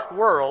a dark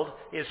world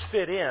is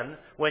fit in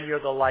when you're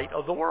the light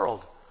of the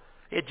world.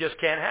 It just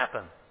can't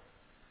happen.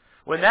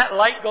 When that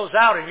light goes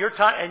out and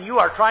you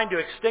are trying to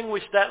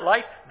extinguish that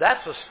light,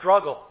 that's a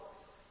struggle.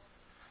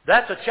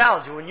 That's a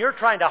challenge. When you're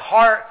trying to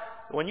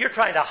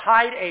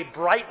hide a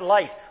bright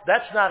light,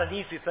 that's not an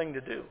easy thing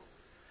to do.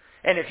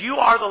 And if you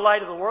are the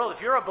light of the world,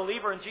 if you're a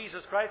believer in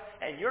Jesus Christ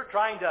and you're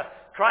trying to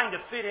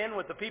fit in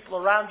with the people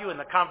around you and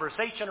the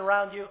conversation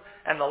around you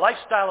and the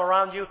lifestyle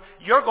around you,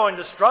 you're going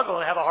to struggle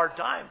and have a hard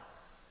time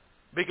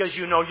because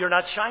you know you're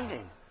not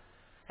shining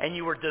and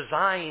you were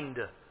designed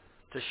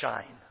to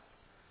shine.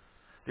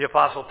 The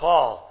Apostle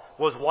Paul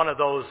was one of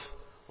those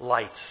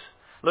lights.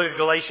 Look at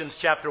Galatians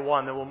chapter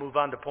 1, then we'll move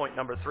on to point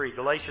number 3.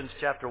 Galatians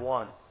chapter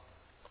 1.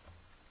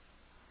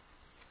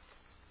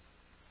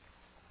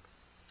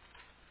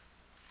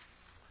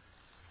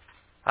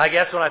 I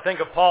guess when I think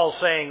of Paul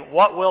saying,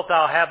 "What wilt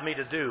thou have me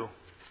to do?"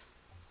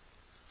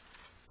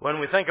 when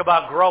we think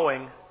about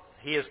growing,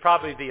 he is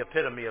probably the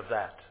epitome of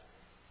that.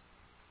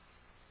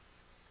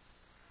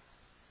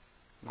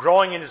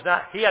 Growing in his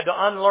he had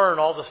to unlearn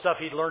all the stuff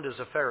he'd learned as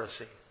a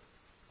Pharisee.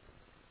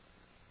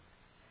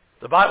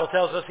 The Bible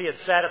tells us he had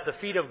sat at the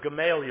feet of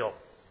Gamaliel,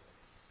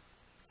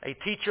 a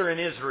teacher in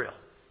Israel.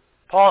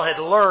 Paul had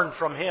learned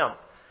from him.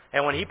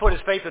 And when he put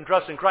his faith and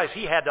trust in Christ,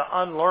 he had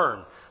to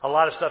unlearn a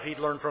lot of stuff he'd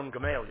learned from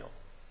Gamaliel.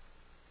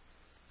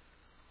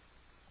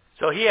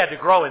 So he had to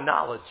grow in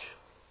knowledge.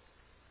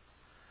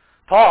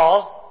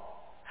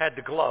 Paul had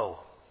to glow.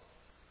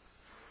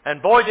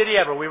 And boy, did he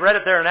ever. We read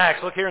it there in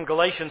Acts. Look here in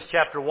Galatians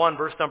chapter 1,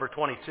 verse number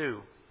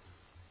 22.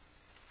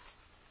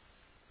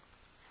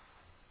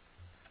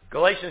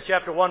 Galatians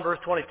chapter 1, verse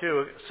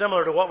 22,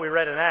 similar to what we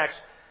read in Acts,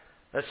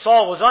 that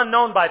Saul was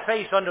unknown by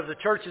face unto the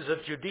churches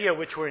of Judea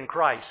which were in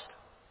Christ.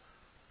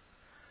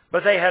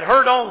 But they had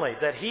heard only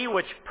that he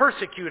which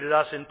persecuted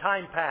us in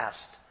time past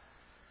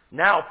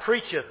now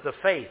preacheth the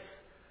faith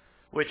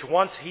which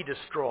once he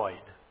destroyed.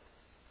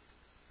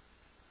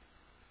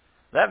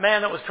 That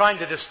man that was trying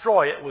to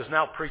destroy it was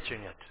now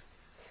preaching it.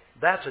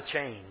 That's a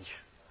change.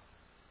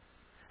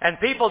 And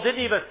people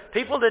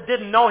that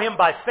didn't know him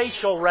by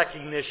facial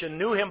recognition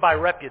knew him by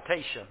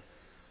reputation.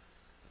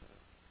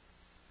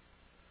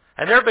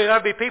 And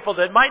there'll be people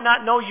that might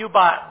not know you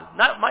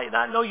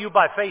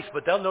by face,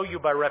 but they'll know you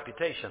by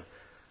reputation.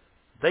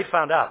 They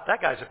found out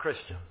that guy's a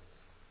Christian.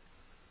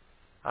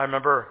 I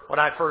remember when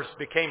I first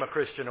became a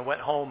Christian and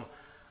went home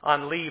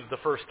on leave the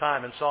first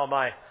time and saw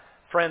my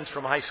friends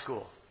from high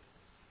school.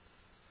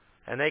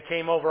 And they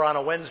came over on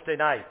a Wednesday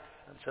night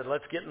and said,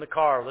 "Let's get in the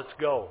car, let's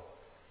go.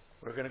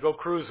 We're going to go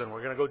cruising.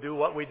 We're going to go do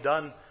what we'd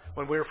done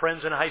when we were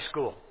friends in high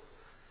school."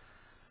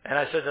 And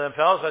I said to them,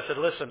 "Fellas, I said,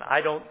 listen, I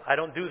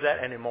don't do that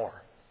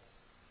anymore.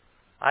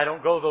 I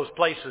don't go those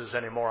places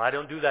anymore. I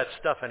don't do that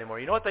stuff anymore."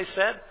 You know what they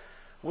said?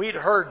 "We'd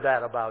heard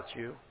that about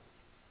you."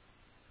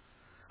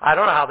 I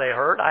don't know how they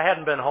heard. I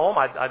hadn't been home.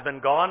 I'd been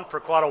gone for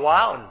quite a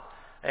while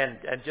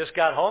and just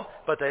got home,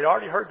 but they'd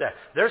already heard that.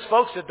 There's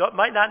folks that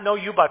might not know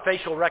you by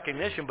facial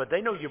recognition, but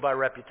they know you by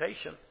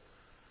reputation.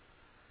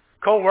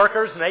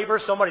 Co-workers,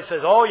 neighbors, somebody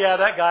says, "Oh yeah,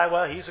 that guy,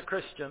 well, he's a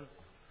Christian."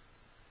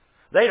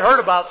 They'd heard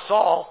about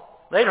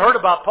Saul. They'd heard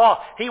about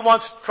Paul. He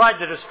once tried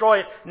to destroy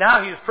it.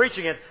 Now he's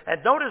preaching it.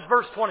 And notice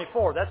verse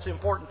 24. That's the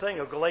important thing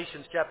of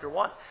Galatians chapter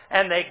 1.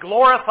 "And they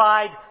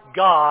glorified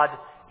God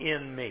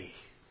in me."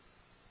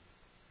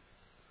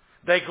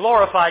 They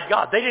glorified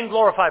God. They didn't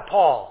glorify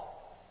Paul.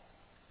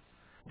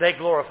 They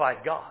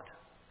glorified God.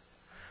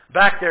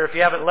 Back there, if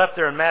you haven't left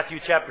there in Matthew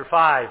chapter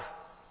 5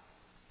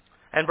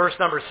 and verse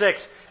number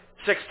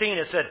 16,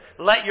 it said,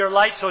 "Let your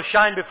light so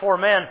shine before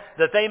men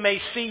that they may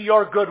see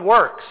your good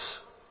works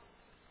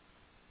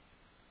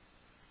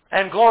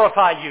and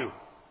glorify you."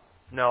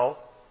 No.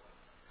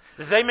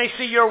 That they may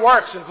see your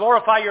works and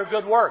glorify your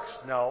good works.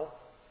 No.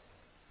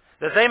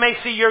 That they may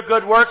see your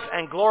good works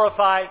and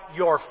glorify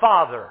your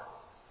Father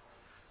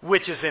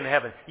which is in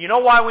heaven. You know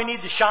why we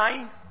need to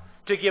shine?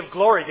 To give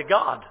glory to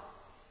God.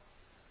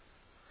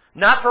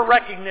 Not for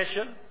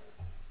recognition,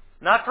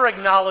 not for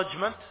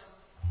acknowledgement,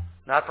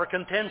 not for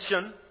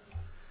contention.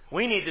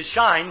 We need to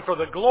shine for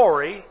the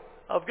glory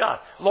of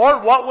God.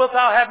 "Lord, what wilt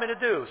thou have me to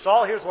do?"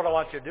 Saul, here's what I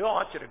want you to do. I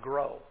want you to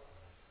grow.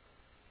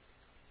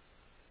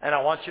 And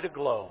I want you to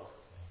glow.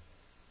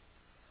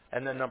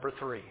 And then number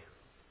 3,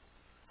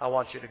 I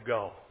want you to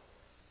go.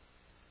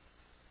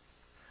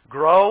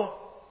 Grow,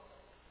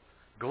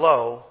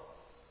 glow,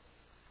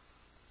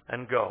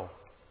 and go.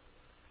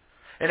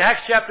 In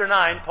Acts chapter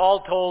 9, Paul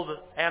told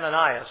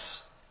Ananias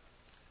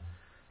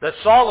that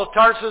Saul of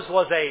Tarsus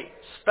was a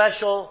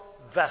special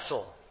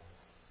vessel,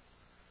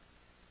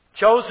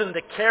 chosen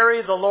to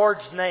carry the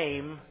Lord's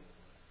name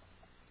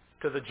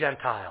to the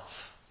Gentiles.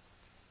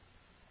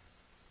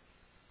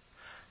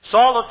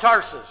 Saul of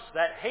Tarsus,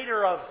 that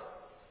hater of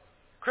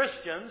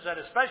Christians and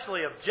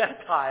especially of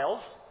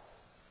Gentiles,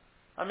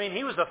 I mean,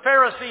 he was a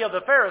Pharisee of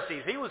the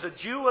Pharisees. He was a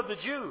Jew of the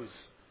Jews.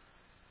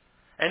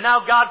 And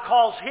now God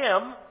calls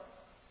him,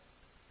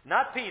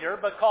 not Peter,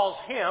 but calls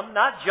him,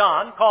 not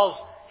John, calls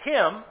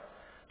him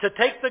to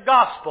take the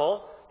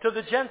gospel to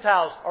the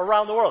Gentiles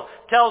around the world.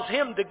 Tells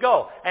him to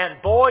go.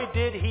 And boy,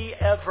 did he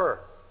ever.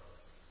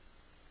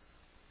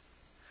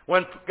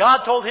 When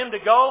God told him to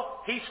go,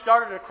 he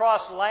started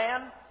across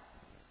land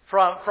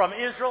from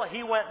Israel.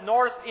 He went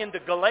north into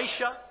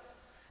Galatia.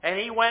 And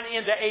he went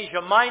into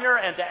Asia Minor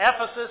and to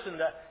Ephesus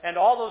and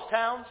all those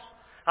towns.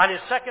 On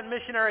his second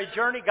missionary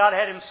journey, God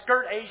had him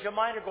skirt Asia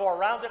Minor, go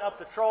around it up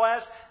to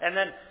Troas, and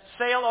then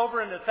sail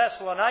over into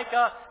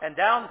Thessalonica and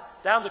down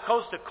the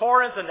coast of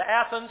Corinth and to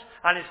Athens.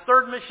 On his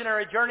third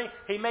missionary journey,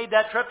 he made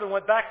that trip and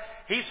went back.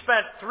 He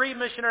spent 3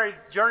 missionary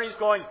journeys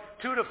going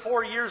 2 to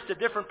 4 years to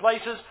different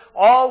places,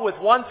 all with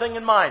one thing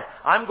in mind.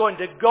 I'm going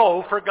to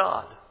go for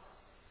God.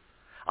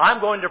 I'm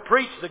going to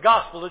preach the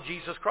gospel of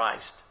Jesus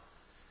Christ.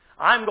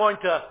 I'm going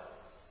to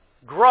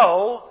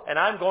grow, and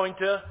I'm going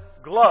to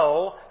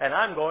glow, and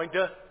I'm going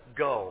to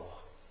go.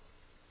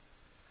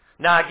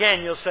 Now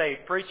again, you'll say,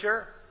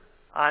 preacher,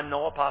 I'm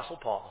no Apostle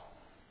Paul.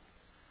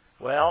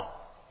 Well,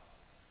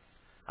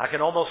 I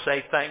can almost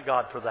say thank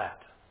God for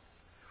that.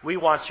 We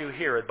want you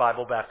here at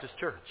Bible Baptist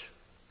Church.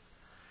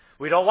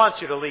 We don't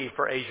want you to leave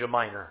for Asia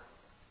Minor.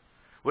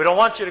 We don't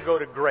want you to go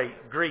to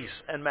Greece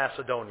and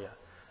Macedonia.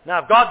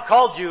 Now, if God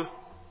called you,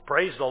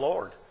 praise the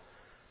Lord.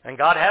 And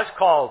God has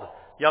called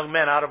young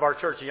men out of our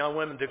church and young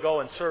women to go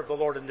and serve the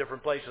Lord in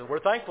different places. We're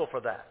thankful for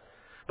that.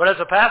 But as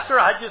a pastor,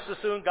 I just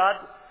assume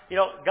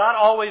God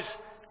always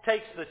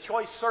takes the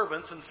choice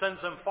servants and sends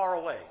them far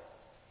away.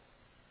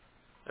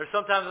 There's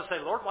sometimes I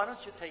say, Lord, why don't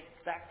you take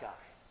that guy?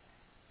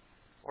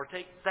 Or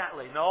take that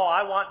lady. No,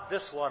 I want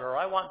this one or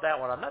I want that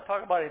one. I'm not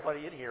talking about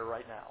anybody in here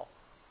right now.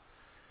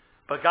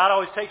 But God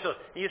always takes those.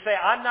 You say,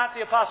 I'm not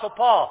the Apostle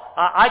Paul.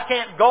 I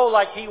can't go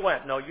like he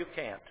went. No, you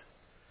can't.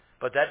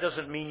 But that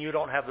doesn't mean you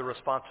don't have the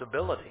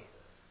responsibility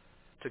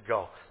to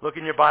go. Look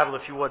in your Bible,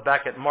 if you would,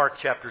 back at Mark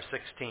chapter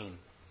 16.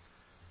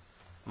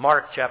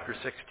 Mark chapter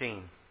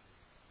 16.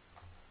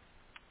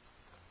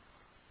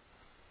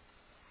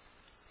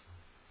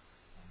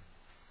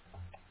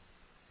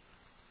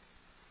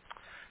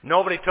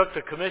 Nobody took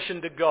the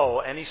commission to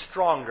go any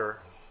stronger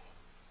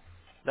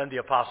than the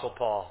Apostle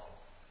Paul.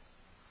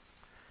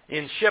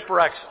 In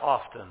shipwrecks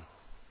often,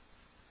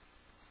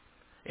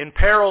 in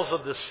perils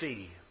of the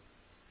sea,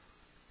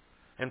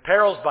 in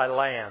perils by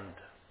land,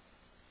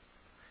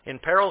 in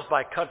perils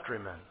by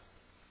countrymen,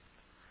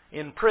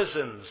 in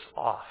prisons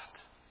oft,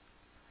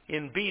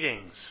 in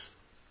beatings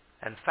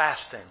and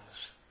fastings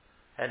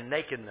and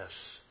nakedness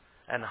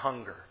and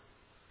hunger.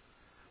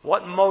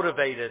 What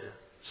motivated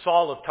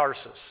Saul of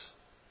Tarsus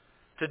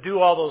to do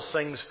all those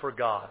things for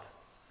God?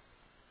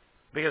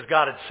 Because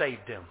God had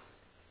saved him.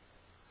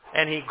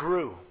 And he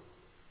grew.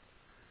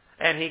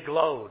 And he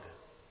glowed.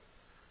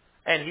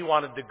 And he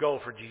wanted to go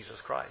for Jesus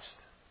Christ.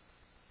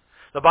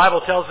 The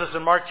Bible tells us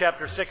in Mark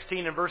chapter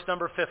 16 and verse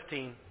number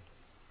 15,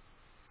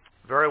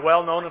 very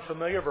well known and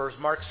familiar verse,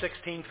 Mark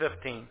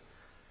 16:15.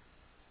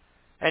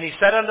 And he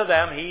said unto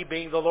them, he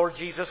being the Lord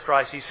Jesus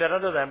Christ, he said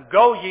unto them,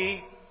 go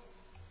ye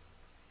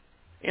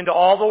into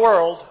all the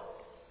world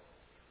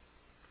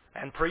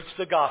and preach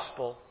the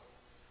gospel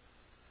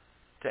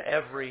to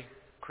every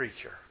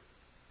creature.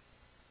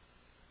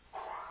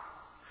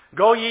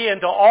 Go ye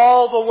into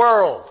all the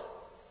world.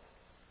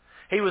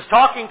 He was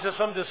talking to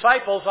some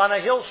disciples on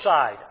a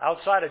hillside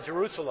outside of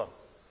Jerusalem.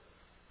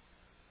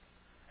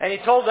 And he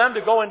told them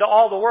to go into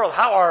all the world.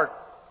 How are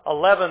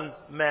 11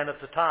 men at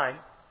the time?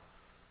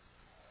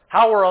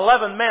 How were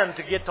 11 men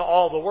to get to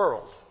all the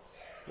world?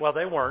 Well,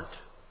 they weren't,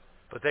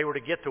 but they were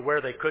to get to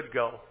where they could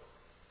go.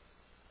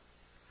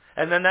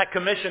 And then that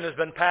commission has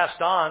been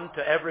passed on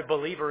to every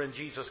believer in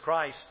Jesus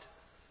Christ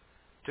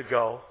to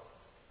go.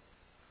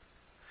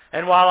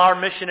 And while our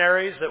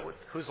missionaries,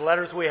 whose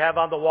letters we have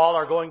on the wall,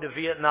 are going to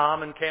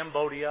Vietnam and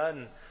Cambodia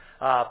and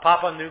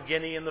Papua New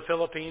Guinea and the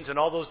Philippines and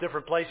all those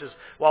different places,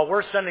 while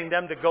we're sending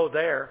them to go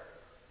there,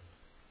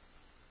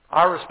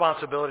 our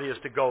responsibility is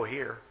to go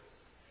here.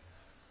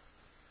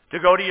 To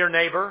go to your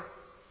neighbor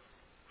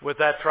with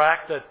that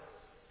tract that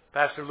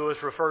Pastor Lewis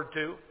referred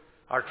to,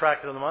 our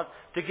tract of the month,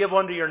 to give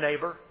one to your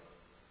neighbor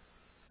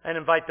and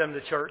invite them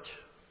to church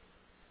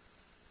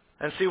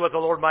and see what the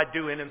Lord might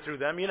do in and through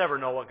them. You never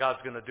know what God's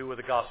going to do with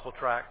a gospel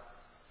tract.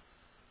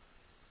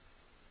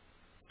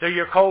 To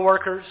your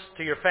co-workers,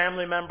 to your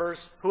family members,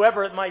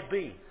 whoever it might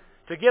be,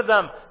 to give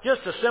them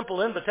just a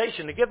simple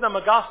invitation, to give them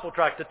a gospel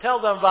tract, to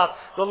tell them about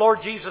the Lord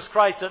Jesus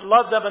Christ that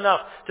loved them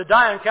enough to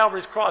die on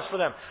Calvary's cross for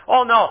them.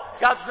 Oh no,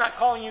 God's not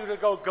calling you to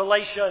go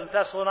Galatia and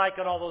Thessalonica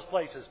and all those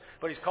places,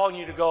 but He's calling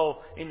you to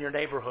go in your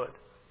neighborhood,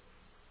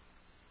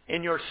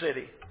 in your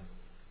city,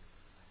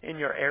 in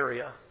your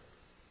area.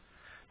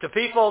 To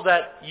people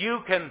that you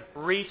can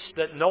reach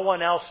that no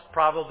one else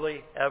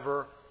probably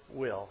ever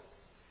will.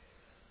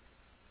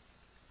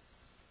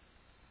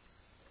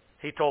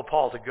 He told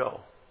Paul to go.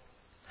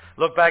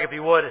 Look back, if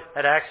you would,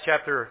 at Acts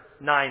chapter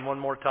 9 one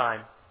more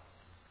time.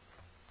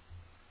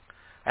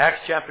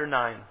 Acts chapter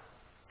 9.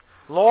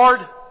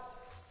 Lord,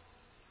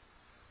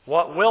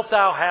 what wilt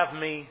thou have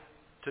me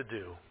to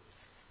do?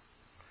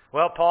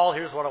 Well, Paul,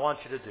 here's what I want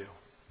you to do.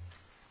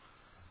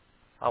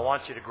 I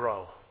want you to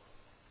grow.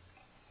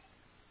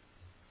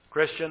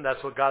 Christian,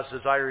 that's what God's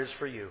desire is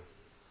for you.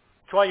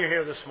 That's why you're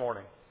here this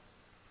morning.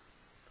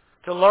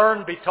 To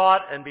learn, be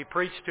taught, and be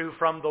preached to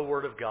from the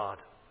Word of God.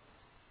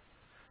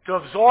 To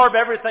absorb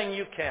everything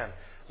you can.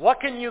 What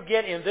can you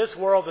get in this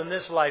world, in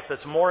this life,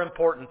 that's more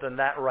important than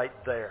that right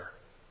there?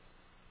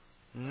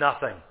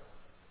 Nothing.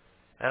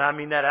 And I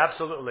mean that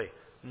absolutely.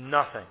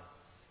 Nothing.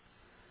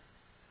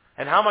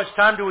 And how much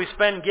time do we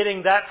spend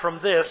getting that from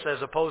this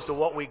as opposed to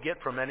what we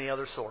get from any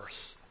other source?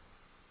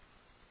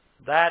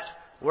 That's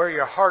where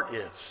your heart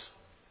is.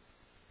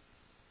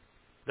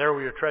 There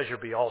will your treasure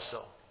be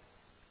also.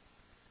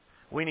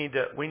 We need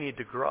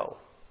to grow.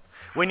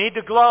 We need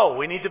to glow.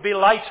 We need to be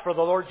lights for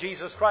the Lord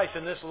Jesus Christ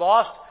in this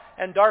lost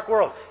and dark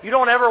world. You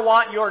don't ever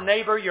want your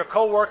neighbor, your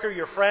coworker,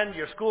 your friend,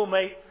 your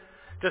schoolmate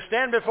to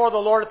stand before the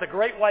Lord at the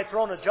great white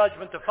throne of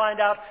judgment to find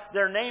out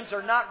their names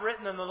are not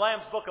written in the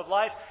Lamb's book of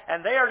life,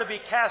 and they are to be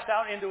cast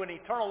out into an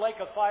eternal lake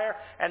of fire,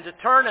 and to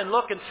turn and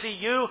look and see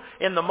you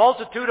in the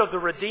multitude of the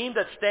redeemed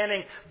that's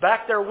standing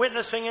back there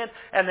witnessing it,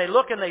 and they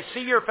look and they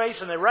see your face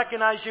and they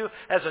recognize you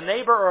as a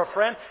neighbor or a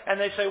friend, and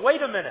they say,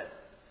 wait a minute,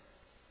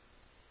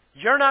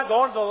 you're not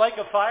going to the lake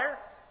of fire?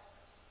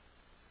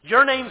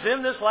 Your name's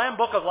in this Lamb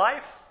book of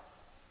life?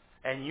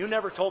 And you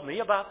never told me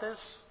about this?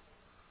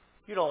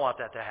 You don't want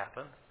that to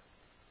happen.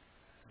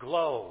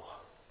 Glow.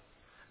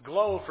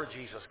 Glow for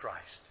Jesus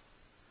Christ.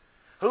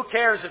 Who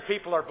cares if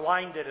people are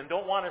blinded and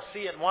don't want to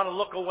see it and want to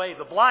look away?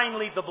 The blind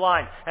lead the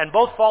blind, and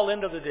both fall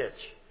into the ditch.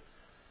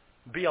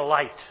 Be a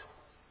light.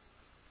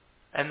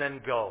 And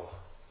then go.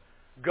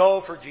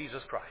 Go for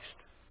Jesus Christ.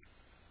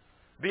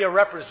 Be a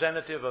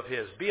representative of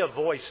His. Be a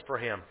voice for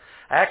Him.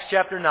 Acts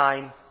chapter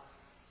 9,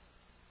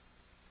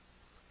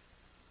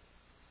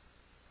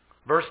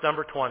 verse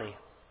number 20.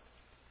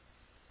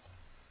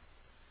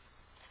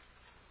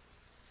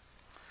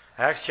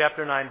 Acts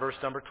chapter 9, verse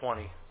number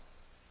 20.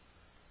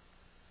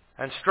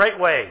 And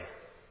straightway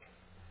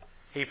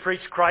he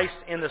preached Christ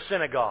in the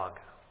synagogue,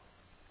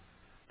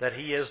 that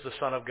He is the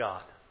Son of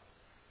God.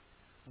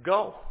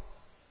 Go.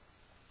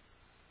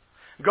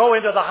 Go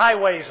into the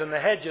highways and the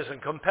hedges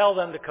and compel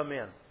them to come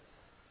in,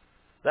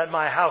 that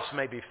my house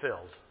may be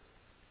filled.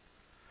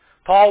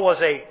 Paul was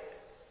a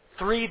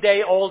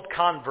 3-day-old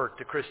convert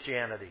to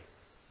Christianity,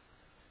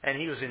 and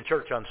he was in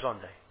church on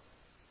Sunday.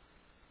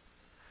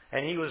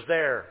 And he was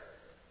there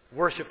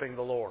worshiping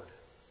the Lord.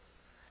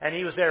 And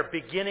he was there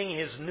beginning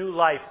his new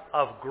life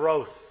of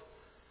growth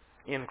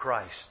in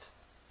Christ.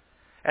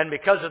 And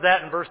because of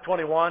that, in verse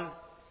 21,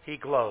 he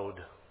glowed.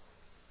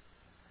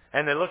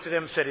 And they looked at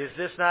him and said, is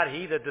this not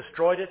he that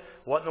destroyed it?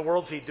 What in the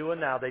world is he doing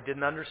now? They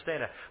didn't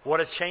understand it.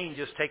 What a change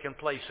has taken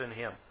place in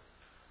him.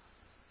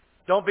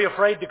 Don't be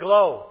afraid to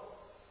glow.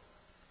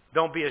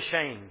 Don't be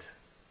ashamed.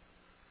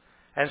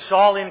 And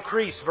Saul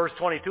increased, verse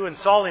 22, and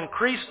Saul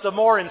increased the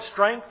more in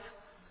strength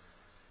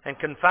and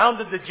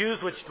confounded the Jews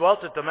which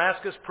dwelt at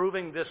Damascus,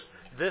 proving this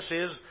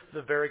is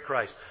the very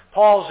Christ.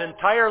 Paul's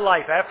entire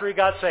life after he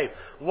got saved,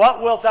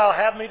 what wilt thou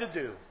have me to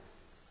do?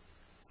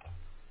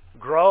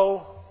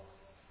 Grow,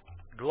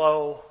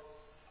 glow,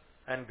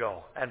 and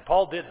go. And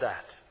Paul did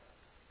that.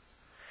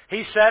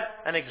 He set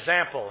an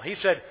example. He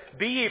said,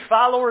 be ye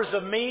followers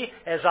of me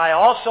as I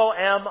also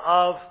am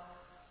of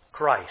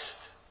Christ.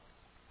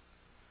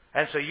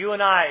 And so you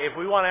and I, if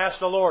we want to ask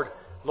the Lord,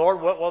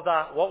 Lord, what wilt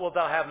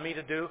thou have me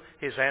to do?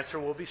 His answer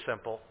will be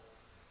simple.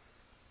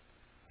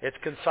 It's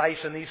concise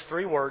in these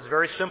 3 words,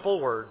 very simple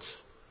words.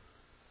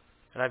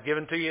 And I've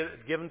given to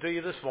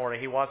you this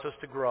morning. He wants us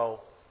to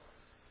grow.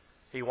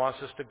 He wants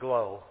us to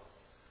glow.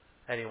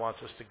 And He wants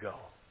us to go.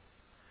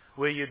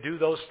 Will you do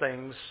those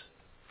things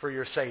for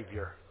your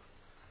Savior?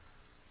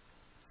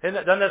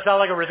 Doesn't that sound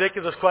like a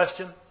ridiculous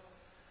question?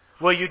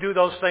 Will you do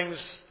those things?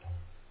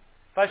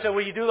 If I said,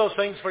 will you do those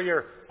things for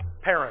your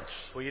parents?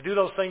 Will you do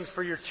those things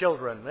for your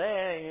children?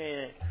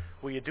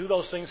 Will you do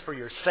those things for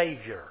your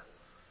Savior?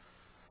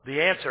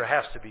 The answer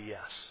has to be yes.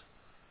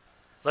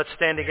 Let's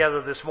stand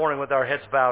together this morning with our heads bowed.